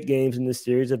last 8 games in this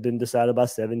series have been decided by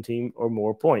 17 or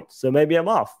more points. So maybe I'm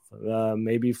off.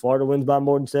 Maybe Florida wins by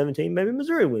more than 17. Maybe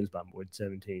Missouri wins by more than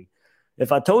 17.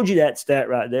 If I told you that stat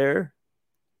right there,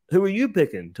 who are you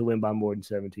picking to win by more than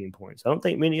 17 points? I don't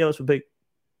think many of us would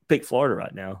pick Florida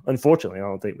right now. Unfortunately, I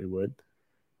don't think we would.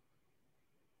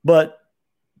 But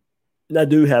I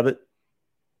do have it.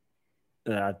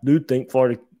 And I do think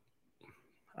Florida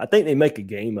 – I think they make a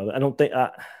game of it.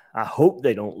 I hope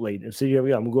they don't lay down. See, here we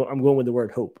go. I'm going with the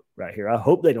word hope right here. I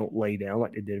hope they don't lay down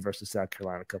like they did versus South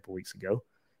Carolina a couple weeks ago.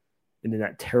 And then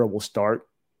that terrible start.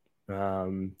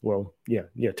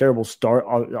 Terrible start.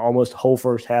 Almost whole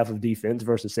first half of defense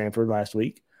versus Samford last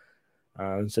week.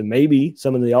 So maybe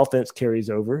some of the offense carries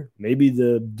over. Maybe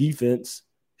the defense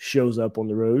shows up on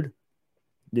the road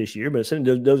this year. But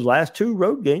those last true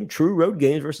road games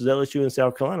versus LSU and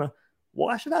South Carolina,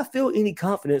 why should I feel any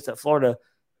confidence that Florida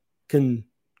can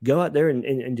go out there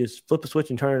and just flip a switch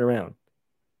and turn it around?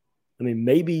 I mean,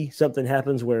 maybe something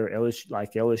happens where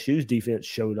LSU's defense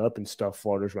showed up and stuffed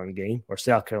Florida's run game, or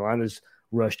South Carolina's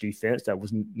rush defense that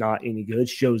was not any good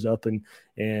shows up and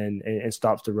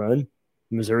stops the run.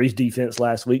 Missouri's defense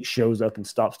last week shows up and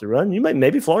stops the run.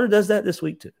 Maybe Florida does that this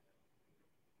week too.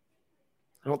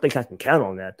 I don't think I can count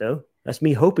on that though. That's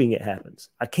me hoping it happens.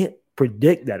 I can't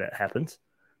predict that it happens.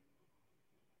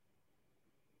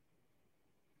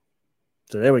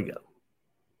 So there we go.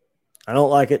 I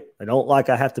don't like it.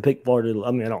 I have to pick Florida.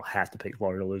 I don't have to pick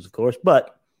Florida to lose, of course,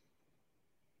 but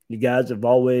you guys have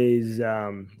always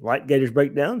liked Gators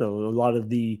Breakdown. A lot of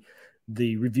the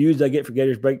reviews I get for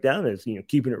Gators Breakdown is,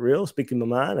 keeping it real, speaking my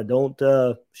mind. I don't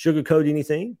sugarcoat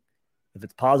anything. If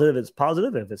it's positive, it's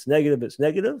positive. If it's negative, it's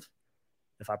negative.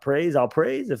 If I praise, I'll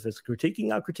praise. If it's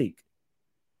critiquing, I'll critique.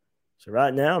 So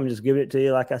right now, I'm just giving it to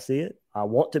you like I see it. I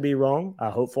want to be wrong.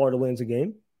 I hope Florida wins a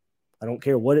game. I don't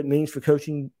care what it means for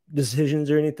coaching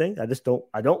decisions or anything. I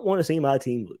don't want to see my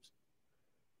team lose.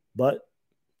 But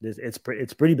it's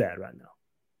pretty bad right now.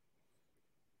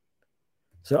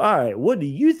 So, all right, what do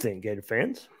you think, Gator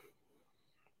fans?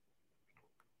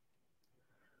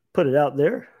 Put it out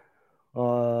there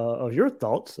of your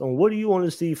thoughts on what do you want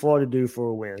to see Florida do for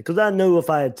a win? Because I know if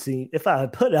I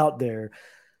had put out there,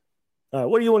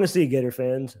 what do you want to see, Gator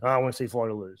fans? I want to see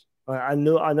Florida lose. I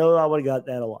know I would have got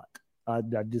that a lot. I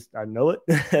know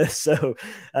it. So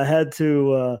I had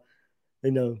to,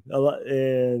 a lot.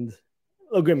 And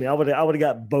look at me, I would have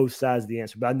got both sides of the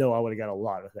answer, but I know I would have got a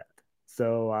lot of that.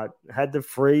 So I had to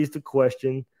phrase the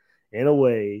question in a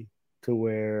way to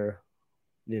where,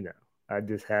 I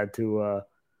just had to,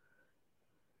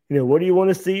 what do you want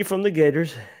to see from the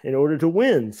Gators in order to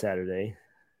win Saturday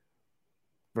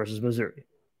versus Missouri?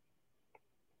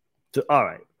 So, all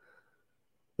right.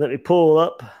 Let me pull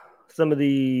up some of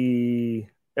the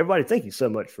 – everybody, thank you so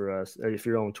much for us, if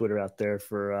you're on Twitter out there,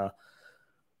 for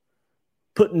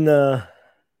putting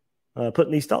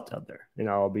these thoughts out there. And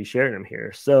I'll be sharing them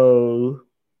here. So,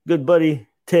 good buddy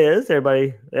Tez,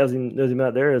 everybody knows him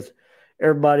out there as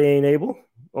Everybody Ain't Able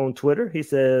on Twitter. He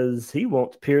says he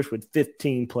wants Pierce with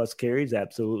 15-plus carries.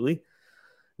 Absolutely.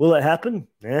 Will it happen?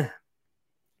 Eh.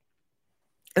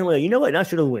 Anyway, you know what? I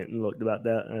should have went and looked about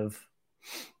that of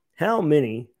how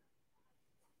many,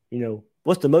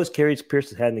 what's the most carries Pierce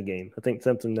has had in the game. I think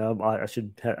something I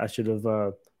should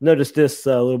have noticed this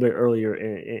a little bit earlier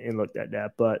and looked at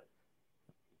that. But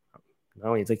I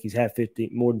don't even think he's had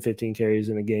more than 15 carries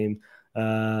in a game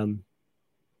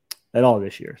at all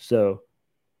this year. So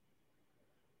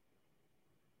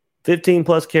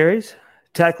 15-plus carries,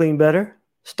 tackling better,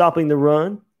 stopping the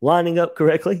run, lining up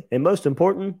correctly, and most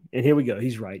important, and here we go,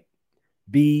 he's right,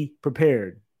 be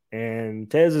prepared. And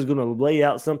Tez is going to lay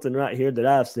out something right here that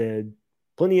I've said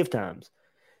plenty of times.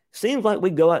 Seems like we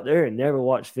go out there and never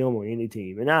watch film on any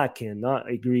team, and I cannot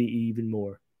agree even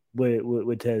more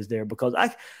with Tez there, because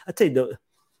I tell you,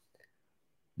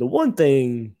 the one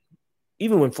thing,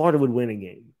 even when Florida would win a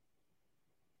game,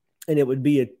 and it would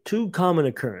be a too common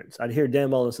occurrence, I'd hear Dan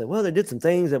Mullen say, well, they did some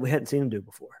things that we hadn't seen them do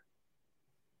before.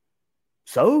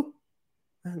 So?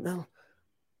 No.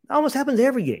 It almost happens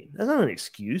every game. That's not an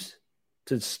excuse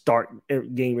to start every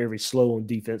game every slow on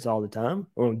defense all the time,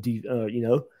 or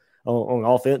on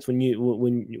offense when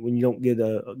you don't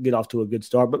get off to a good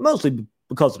start, but mostly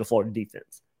because of the Florida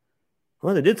defense.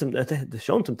 Well, they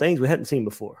shown some things we hadn't seen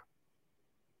before.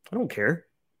 I don't care.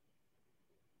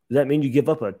 Does that mean you give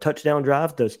up a touchdown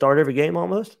drive to start every game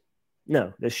almost?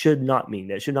 No, that should not mean.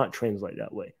 That should not translate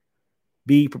that way.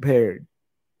 Be prepared.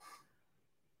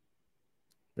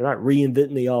 They're not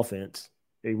reinventing the offense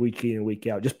week in and week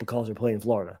out just because they're playing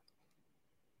Florida.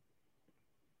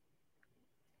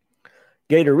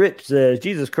 Gator Rich says,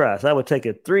 Jesus Christ, I would take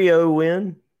a 3-0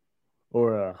 win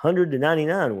or a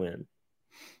 100-99 win.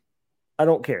 I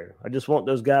don't care. I just want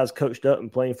those guys coached up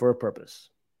and playing for a purpose.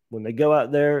 When they go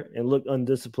out there and look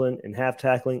undisciplined and half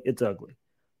tackling, it's ugly.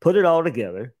 Put it all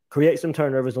together. Create some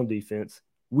turnovers on defense.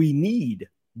 We need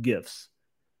gifts.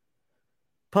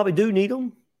 Probably do need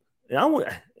them. And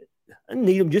I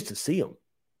need them just to see them.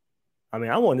 I mean,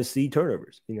 I want to see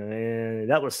turnovers, and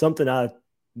that was something I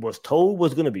was told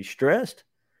was going to be stressed.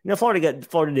 Florida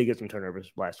did get some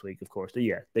turnovers last week, of course.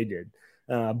 Yeah, they did.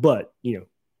 But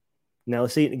now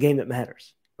let's see it in a game that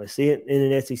matters. Let's see it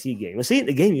in an SEC game. Let's see it in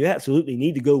a game you absolutely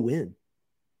need to go win.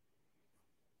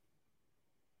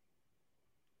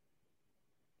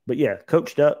 But yeah,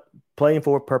 coached up, playing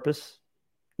for a purpose.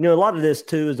 A lot of this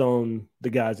too is on the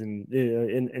guys in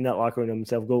that locker room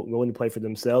themselves, going to play for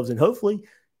themselves, and hopefully,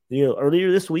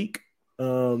 earlier this week.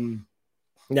 Now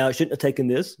it shouldn't have taken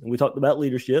this, and we talked about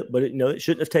leadership, but it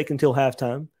shouldn't have taken till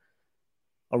halftime.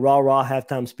 A rah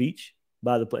halftime speech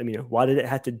by the play. Why did it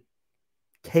have to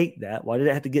take that? Why did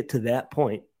it have to get to that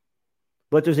point?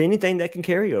 But if there's anything that can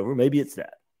carry over, maybe it's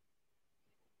that.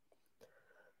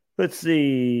 Let's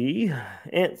see.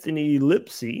 Anthony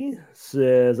Lipsy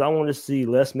says, I want to see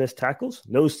less missed tackles,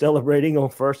 no celebrating on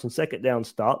first and second down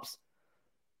stops.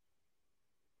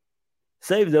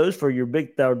 Save those for your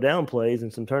big third down plays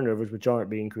and some turnovers, which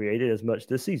aren't being created as much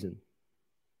this season.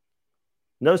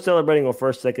 No celebrating on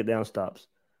first, second down stops.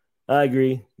 I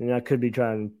agree. And I could be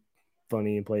trying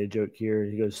funny and play a joke here.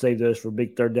 He goes, save those for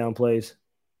big third down plays.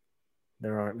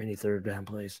 There aren't many third down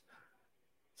plays.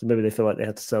 So maybe they feel like they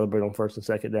have to celebrate on first and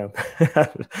second down.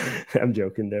 I'm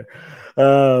joking there.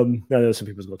 I know some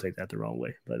people's going to take that the wrong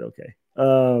way, but okay.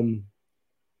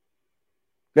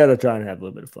 Got to try and have a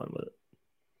little bit of fun with it.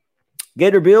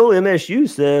 Gator Bill MSU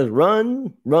says,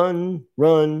 run,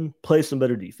 play some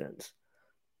better defense.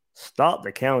 Stop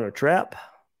the counter trap.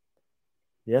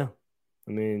 Yeah.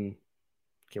 Can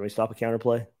we stop a counter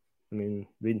play? Be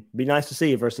nice to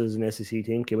see versus an SEC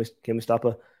team. Can we stop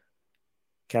a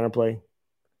counter play?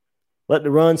 Let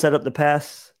the run set up the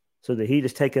pass so the heat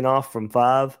is taken off from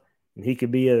 5, and he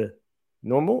could be a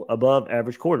normal, above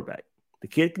average quarterback. The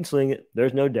kid can sling it.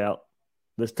 There's no doubt.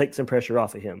 Let's take some pressure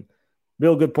off of him.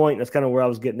 Bill, good point. That's kind of where I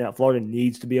was getting at. Florida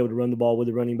needs to be able to run the ball with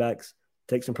the running backs,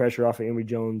 take some pressure off of Emory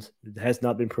Jones. It has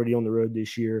not been pretty on the road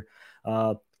this year.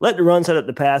 Let the run set up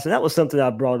the pass, and that was something I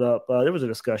brought up. There was a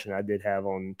discussion I did have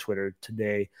on Twitter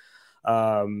today,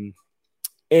 and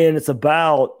it's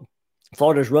about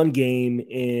Florida's run game,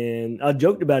 and I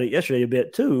joked about it yesterday a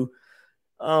bit too.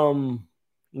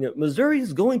 Missouri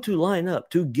is going to line up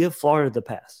to give Florida the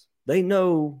pass. They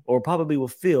know, or probably will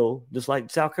feel, just like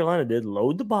South Carolina did,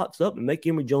 load the box up and make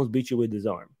Emory Jones beat you with his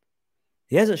arm.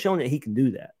 He hasn't shown that he can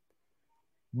do that.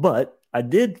 But I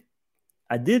did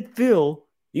feel,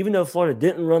 even though Florida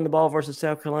didn't run the ball versus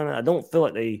South Carolina, I don't feel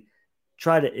like they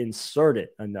try to insert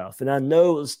it enough. And I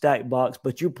know it was stacked box,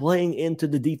 but you're playing into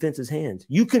the defense's hands.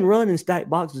 You can run in stacked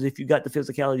boxes if you got the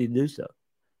physicality to do so.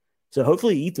 So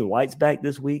hopefully Ethan White's back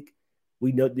this week.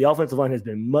 We know the offensive line has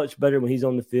been much better when he's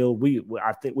on the field.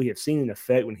 I think we have seen an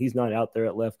effect when he's not out there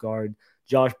at left guard.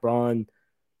 Josh Braun,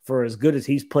 for as good as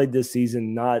he's played this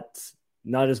season, not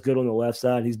as good on the left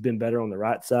side. He's been better on the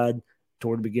right side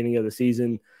toward the beginning of the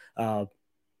season. But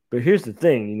here's the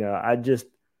thing, I just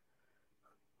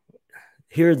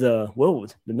hear the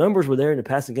numbers were there in the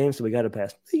passing game, so we got to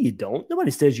pass. No, you don't.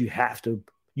 Nobody says you have to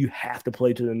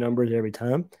play to the numbers every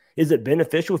time. Is it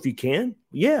beneficial if you can?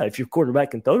 Yeah, if your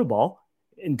quarterback can throw the ball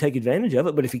and take advantage of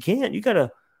it. But if you can't, you got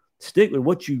to stick with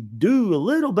what you do a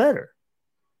little better.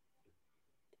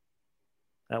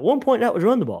 At one point, that was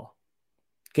run the ball.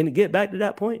 Can it get back to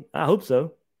that point? I hope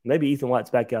so. Maybe Ethan White's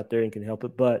back out there and can help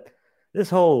it. But this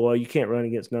whole, you can't run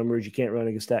against numbers, you can't run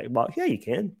against stacked box. Yeah, you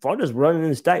can. Florida's running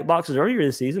in stacked boxes earlier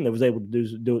this season. They was able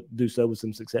to do so with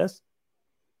some success.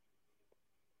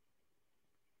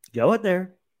 Go out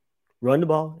there, run the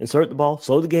ball, insert the ball,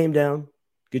 slow the game down,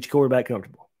 get your quarterback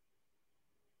comfortable.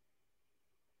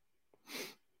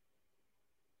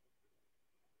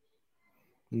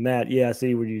 Matt, yeah, I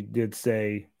see what you did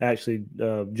say. Actually,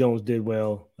 Jones did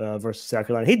well versus South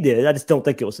Carolina. He did. I just don't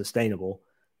think it was sustainable.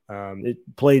 It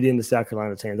played into South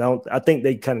Carolina's hands. I think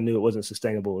they kind of knew it wasn't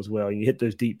sustainable as well. You hit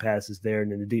those deep passes there,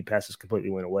 and then the deep passes completely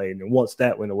went away. And then once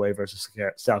that went away versus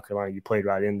South Carolina, you played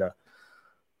right into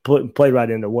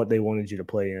what they wanted you to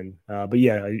play in. But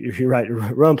yeah, you're right.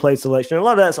 Run play selection. A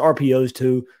lot of that's RPOs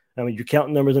too. I mean, you're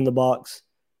counting numbers in the box.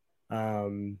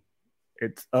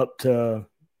 It's up to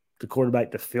the quarterback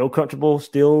to feel comfortable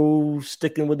still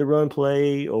sticking with the run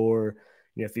play, or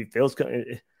if he feels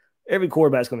every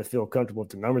quarterback's going to feel comfortable if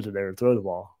the numbers are there to throw the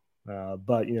ball.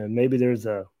 But maybe there's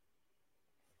a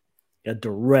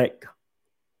direct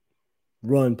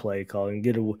run play call and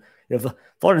if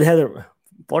Florida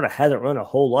hasn't run a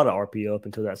whole lot of RPO up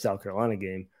until that South Carolina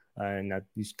game, and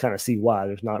you kind of see why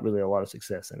there's not really a lot of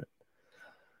success in it.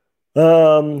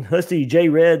 Let's see. Jay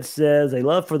Red says, a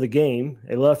love for the game,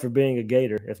 a love for being a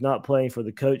Gator. If not playing for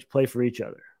the coach, play for each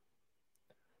other.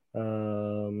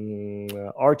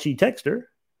 Archie Texter,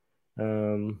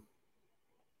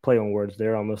 play on words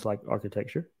there, almost like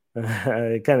architecture.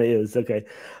 It kind of is. Okay.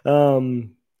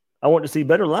 I want to see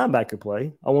better linebacker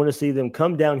play. I want to see them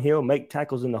come downhill, make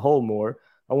tackles in the hole more.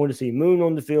 I want to see Moon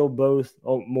on the field both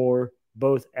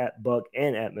at Buck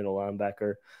and at middle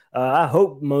linebacker. I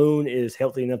hope Moon is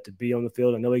healthy enough to be on the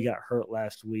field. I know he got hurt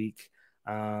last week.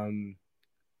 I'm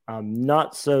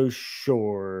not so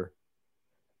sure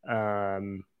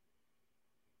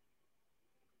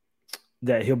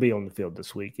that he'll be on the field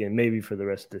this week and maybe for the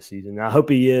rest of the season. I hope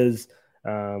he is.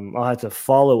 I'll have to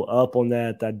follow up on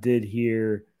that. I did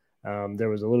hear there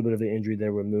was a little bit of an injury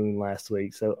there with Moon last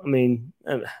week. So, I mean,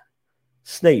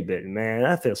 snake bitten, man.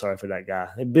 I feel sorry for that guy.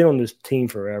 He'd been on this team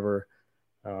forever.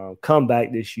 Come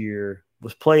back this year,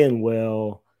 was playing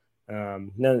well. Now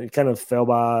it kind of fell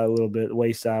by a little bit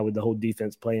wayside with the whole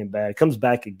defense playing bad. Comes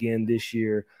back again this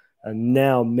year. And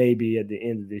now maybe at the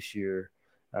end of this year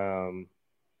he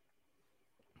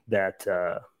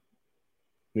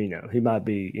might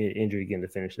be injured again to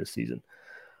finish this season.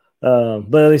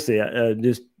 But at least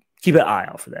just keep an eye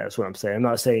out for that. That's what I'm saying. I'm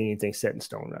not saying anything set in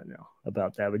stone right now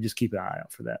about that, but just keep an eye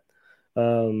out for that.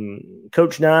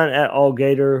 Coach 9 at All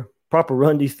Gator, proper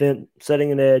run defense,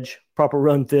 setting an edge, proper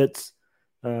run fits.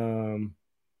 Same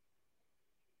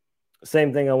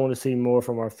thing I want to see more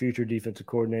from our future defensive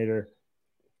coordinator.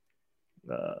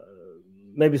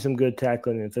 Maybe some good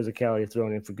tackling and physicality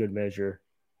thrown in for good measure.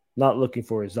 Not looking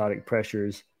for exotic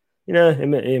pressures.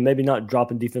 And maybe not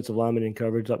dropping defensive linemen in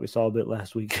coverage like we saw a bit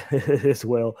last week as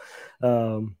well.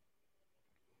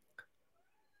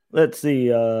 Let's see.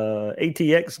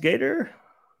 ATX Gator,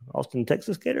 Austin,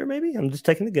 Texas Gator, maybe? I'm just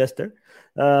taking a guess there.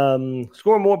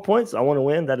 Score more points. I want to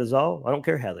win. That is all. I don't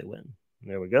care how they win.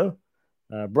 There we go.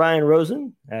 Brian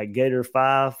Rosen at Gator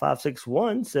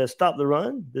 5561 says, stop the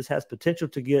run. This has potential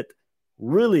to get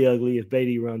really ugly if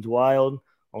Beatty runs wild.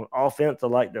 On offense,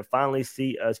 I'd like to finally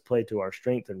see us play to our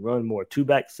strength and run more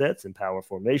two-back sets and power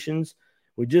formations.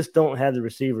 We just don't have the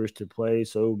receivers to play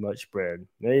so much spread.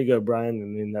 There you go, Brian. I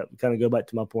mean, that kind of go back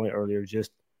to my point earlier,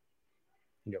 just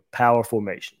power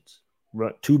formations,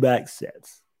 run two-back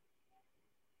sets.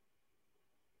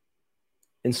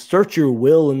 Insert your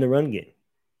will in the run game.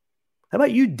 How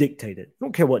about you dictate it? I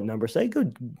don't care what number say. Go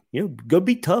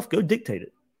be tough. Go dictate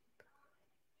it.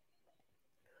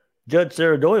 Judge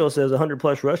Sarah Doyle says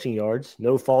 100-plus rushing yards,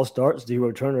 no false starts,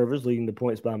 0 turnovers, leading to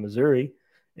points by Missouri,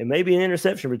 and maybe an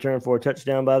interception return for a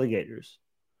touchdown by the Gators.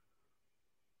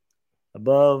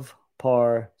 Above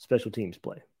par special teams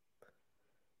play.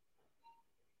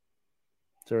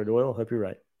 Sarah Doyle, hope you're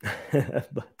right.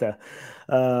 But got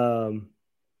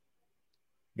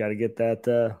to get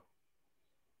that.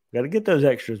 Got to get those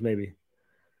extras, maybe.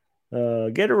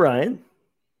 Gator Ryan.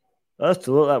 Us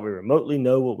to look like we remotely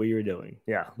know what we were doing.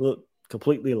 Yeah, look,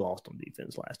 completely lost on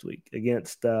defense last week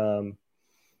against an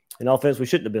offense we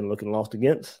shouldn't have been looking lost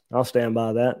against. I'll stand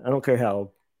by that. I don't care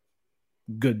how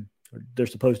good they're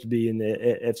supposed to be in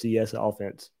the FCS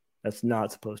offense. That's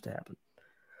not supposed to happen.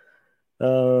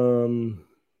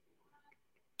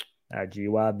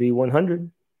 IGYB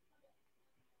 100.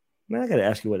 Man, I got to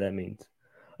ask you what that means.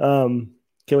 Can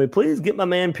we please get my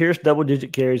man Pierce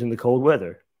double-digit carries in the cold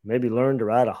weather? Maybe learn to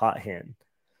ride a hot hand.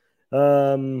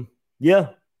 Yeah.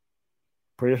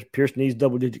 Pierce needs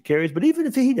double-digit carries, but even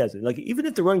if he doesn't, like even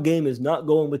if the run game is not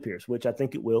going with Pierce, which I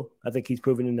think it will, I think he's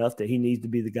proven enough that he needs to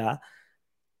be the guy.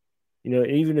 You know,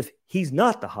 even if he's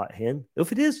not the hot hand,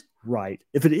 if it is Wright,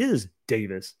 if it is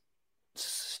Davis,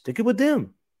 stick it with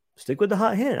them. Stick with the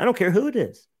hot hand. I don't care who it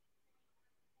is.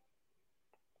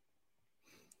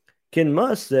 Ken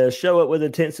Musk says, show up with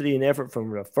intensity and effort from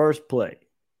the first play.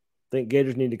 Think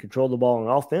Gators need to control the ball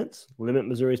on offense, limit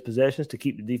Missouri's possessions to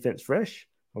keep the defense fresh.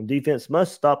 On defense,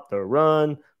 must stop the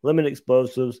run, limit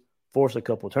explosives, force a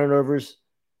couple turnovers.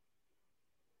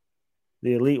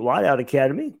 The Elite Wideout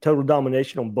Academy, total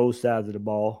domination on both sides of the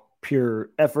ball,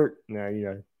 pure effort. Now, you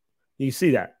know, you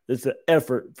see that. It's an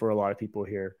effort for a lot of people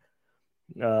here.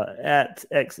 At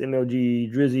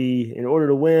XMLG Drizzy, in order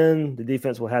to win, the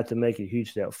defense will have to make a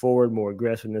huge step forward, more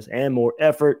aggressiveness, and more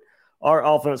effort. Our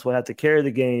offense will have to carry the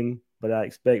game, but I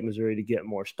expect Missouri to get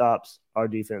more stops. Our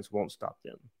defense won't stop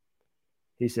them.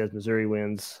 He says Missouri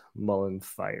wins, Mullen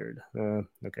fired.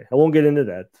 Okay, I won't get into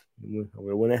that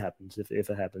when it happens, if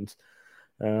it happens.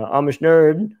 Amish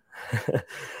Nerd,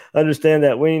 understand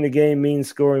that winning the game means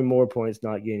scoring more points,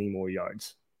 not gaining more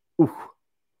yards. Ooh.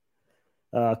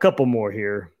 A couple more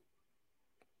here.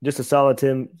 Just a solid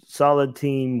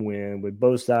team win with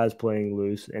both sides playing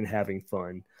loose and having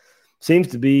fun. Seems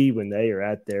to be when they are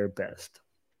at their best.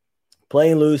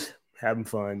 Playing loose, having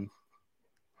fun.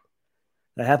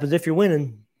 That happens if you're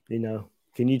winning. You know,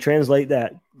 can you translate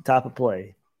that type of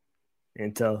play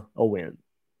into a win?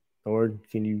 Or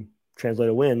can you translate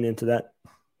a win into that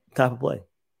type of play?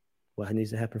 Well, it needs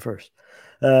to happen first.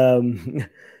 Ben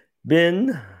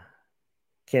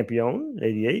Campion,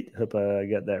 88. Hope I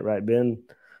got that right, Ben.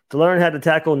 To learn how to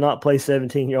tackle, not play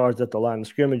 17 yards at the line of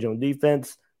scrimmage on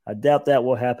defense. I doubt that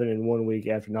will happen in 1 week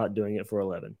after not doing it for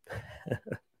 11.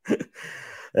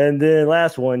 And then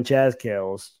last one, Chaz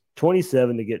Kells,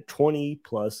 27 to get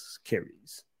 20-plus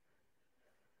carries.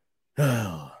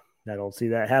 I don't see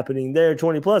that happening there,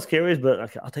 20-plus carries,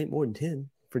 but I'll take more than 10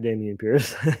 for Dameon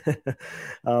Pierce.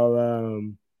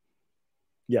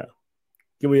 Yeah.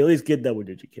 Can we at least get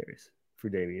double-digit carries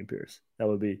for Dameon Pierce? That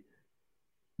would be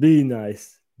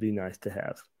nice. Be nice to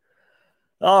have.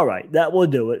 All right, that will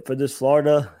do it for this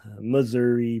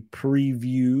Florida-Missouri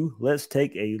preview. Let's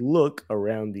take a look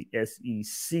around the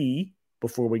SEC.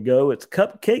 Before we go, it's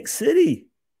Cupcake City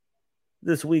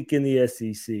this week in the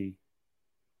SEC.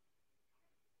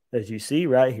 As you see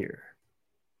right here.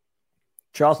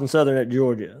 Charleston Southern at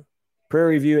Georgia.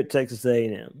 Prairie View at Texas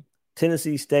A&M.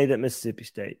 Tennessee State at Mississippi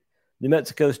State. New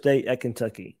Mexico State at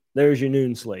Kentucky. There's your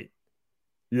noon slate.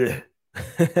 Yeah.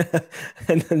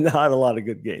 And not a lot of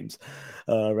good games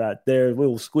right there.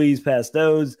 We'll squeeze past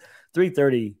those.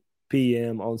 3:30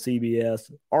 p.m. on CBS.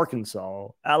 Arkansas,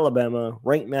 Alabama,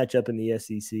 ranked matchup in the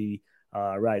SEC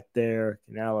right there.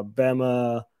 In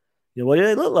Alabama, you know, what do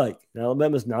they look like?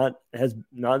 Alabama's not as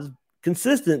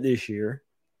consistent this year.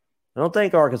 I don't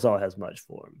think Arkansas has much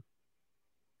for them.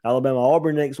 Alabama,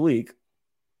 Auburn next week.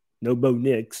 No Bo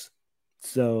Nix.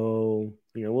 So,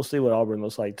 you know, we'll see what Auburn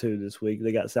looks like, too, this week.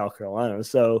 They got South Carolina.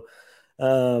 So,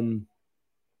 but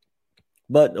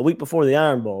a week before the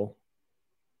Iron Bowl,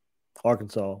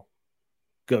 Arkansas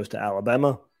goes to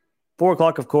Alabama. 4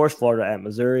 o'clock, of course, Florida at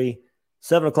Missouri.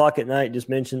 7 o'clock at night, just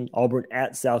mentioned, Auburn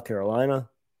at South Carolina.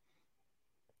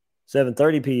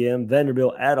 7:30 p.m.,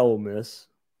 Vanderbilt at Ole Miss.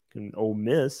 Can Ole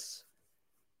Miss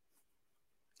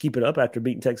keep it up after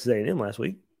beating Texas A&M last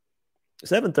week?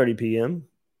 7:30 p.m.,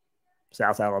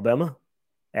 South Alabama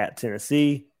at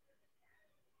Tennessee.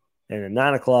 And at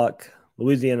 9 o'clock,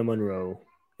 Louisiana Monroe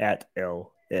at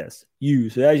LSU.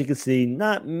 So as you can see,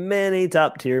 not many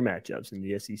top-tier matchups in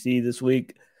the SEC this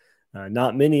week.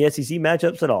 Not many SEC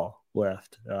matchups at all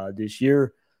left this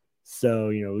year. So,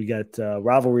 we got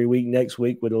rivalry week next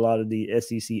week with a lot of the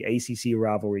SEC, ACC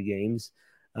rivalry games.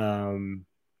 And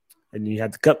you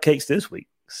have the cupcakes this week.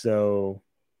 So,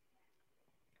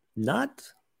 not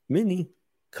many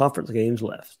conference games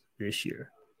left this year,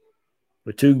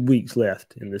 with 2 weeks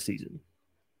left in the season.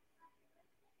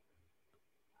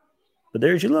 But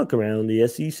there's your look around the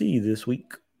SEC this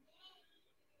week.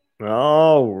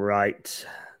 All right.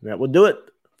 That will do it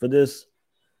for this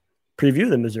preview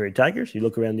of the Missouri Tigers. You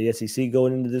look around the SEC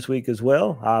going into this week as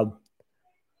well. I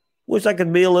wish I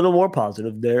could be a little more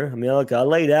positive there. I mean, look, I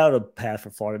laid out a path for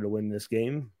Florida to win this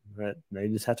game. Right? They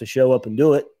just have to show up and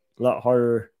do it. A lot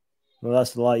harder. Well,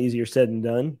 that's a lot easier said than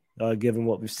done, given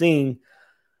what we've seen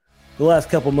the last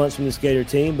couple months from this Gator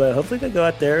team. But hopefully they go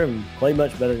out there and play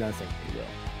much better than I think they will.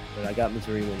 But I got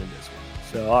Missouri winning this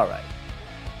one. So, all right.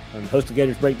 I'm host of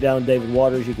Gators Breakdown, David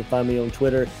Waters. You can find me on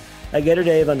Twitter at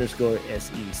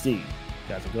GatorDave_SEC.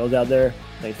 Guys and girls out there,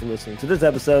 thanks for listening to this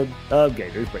episode of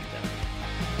Gators Breakdown.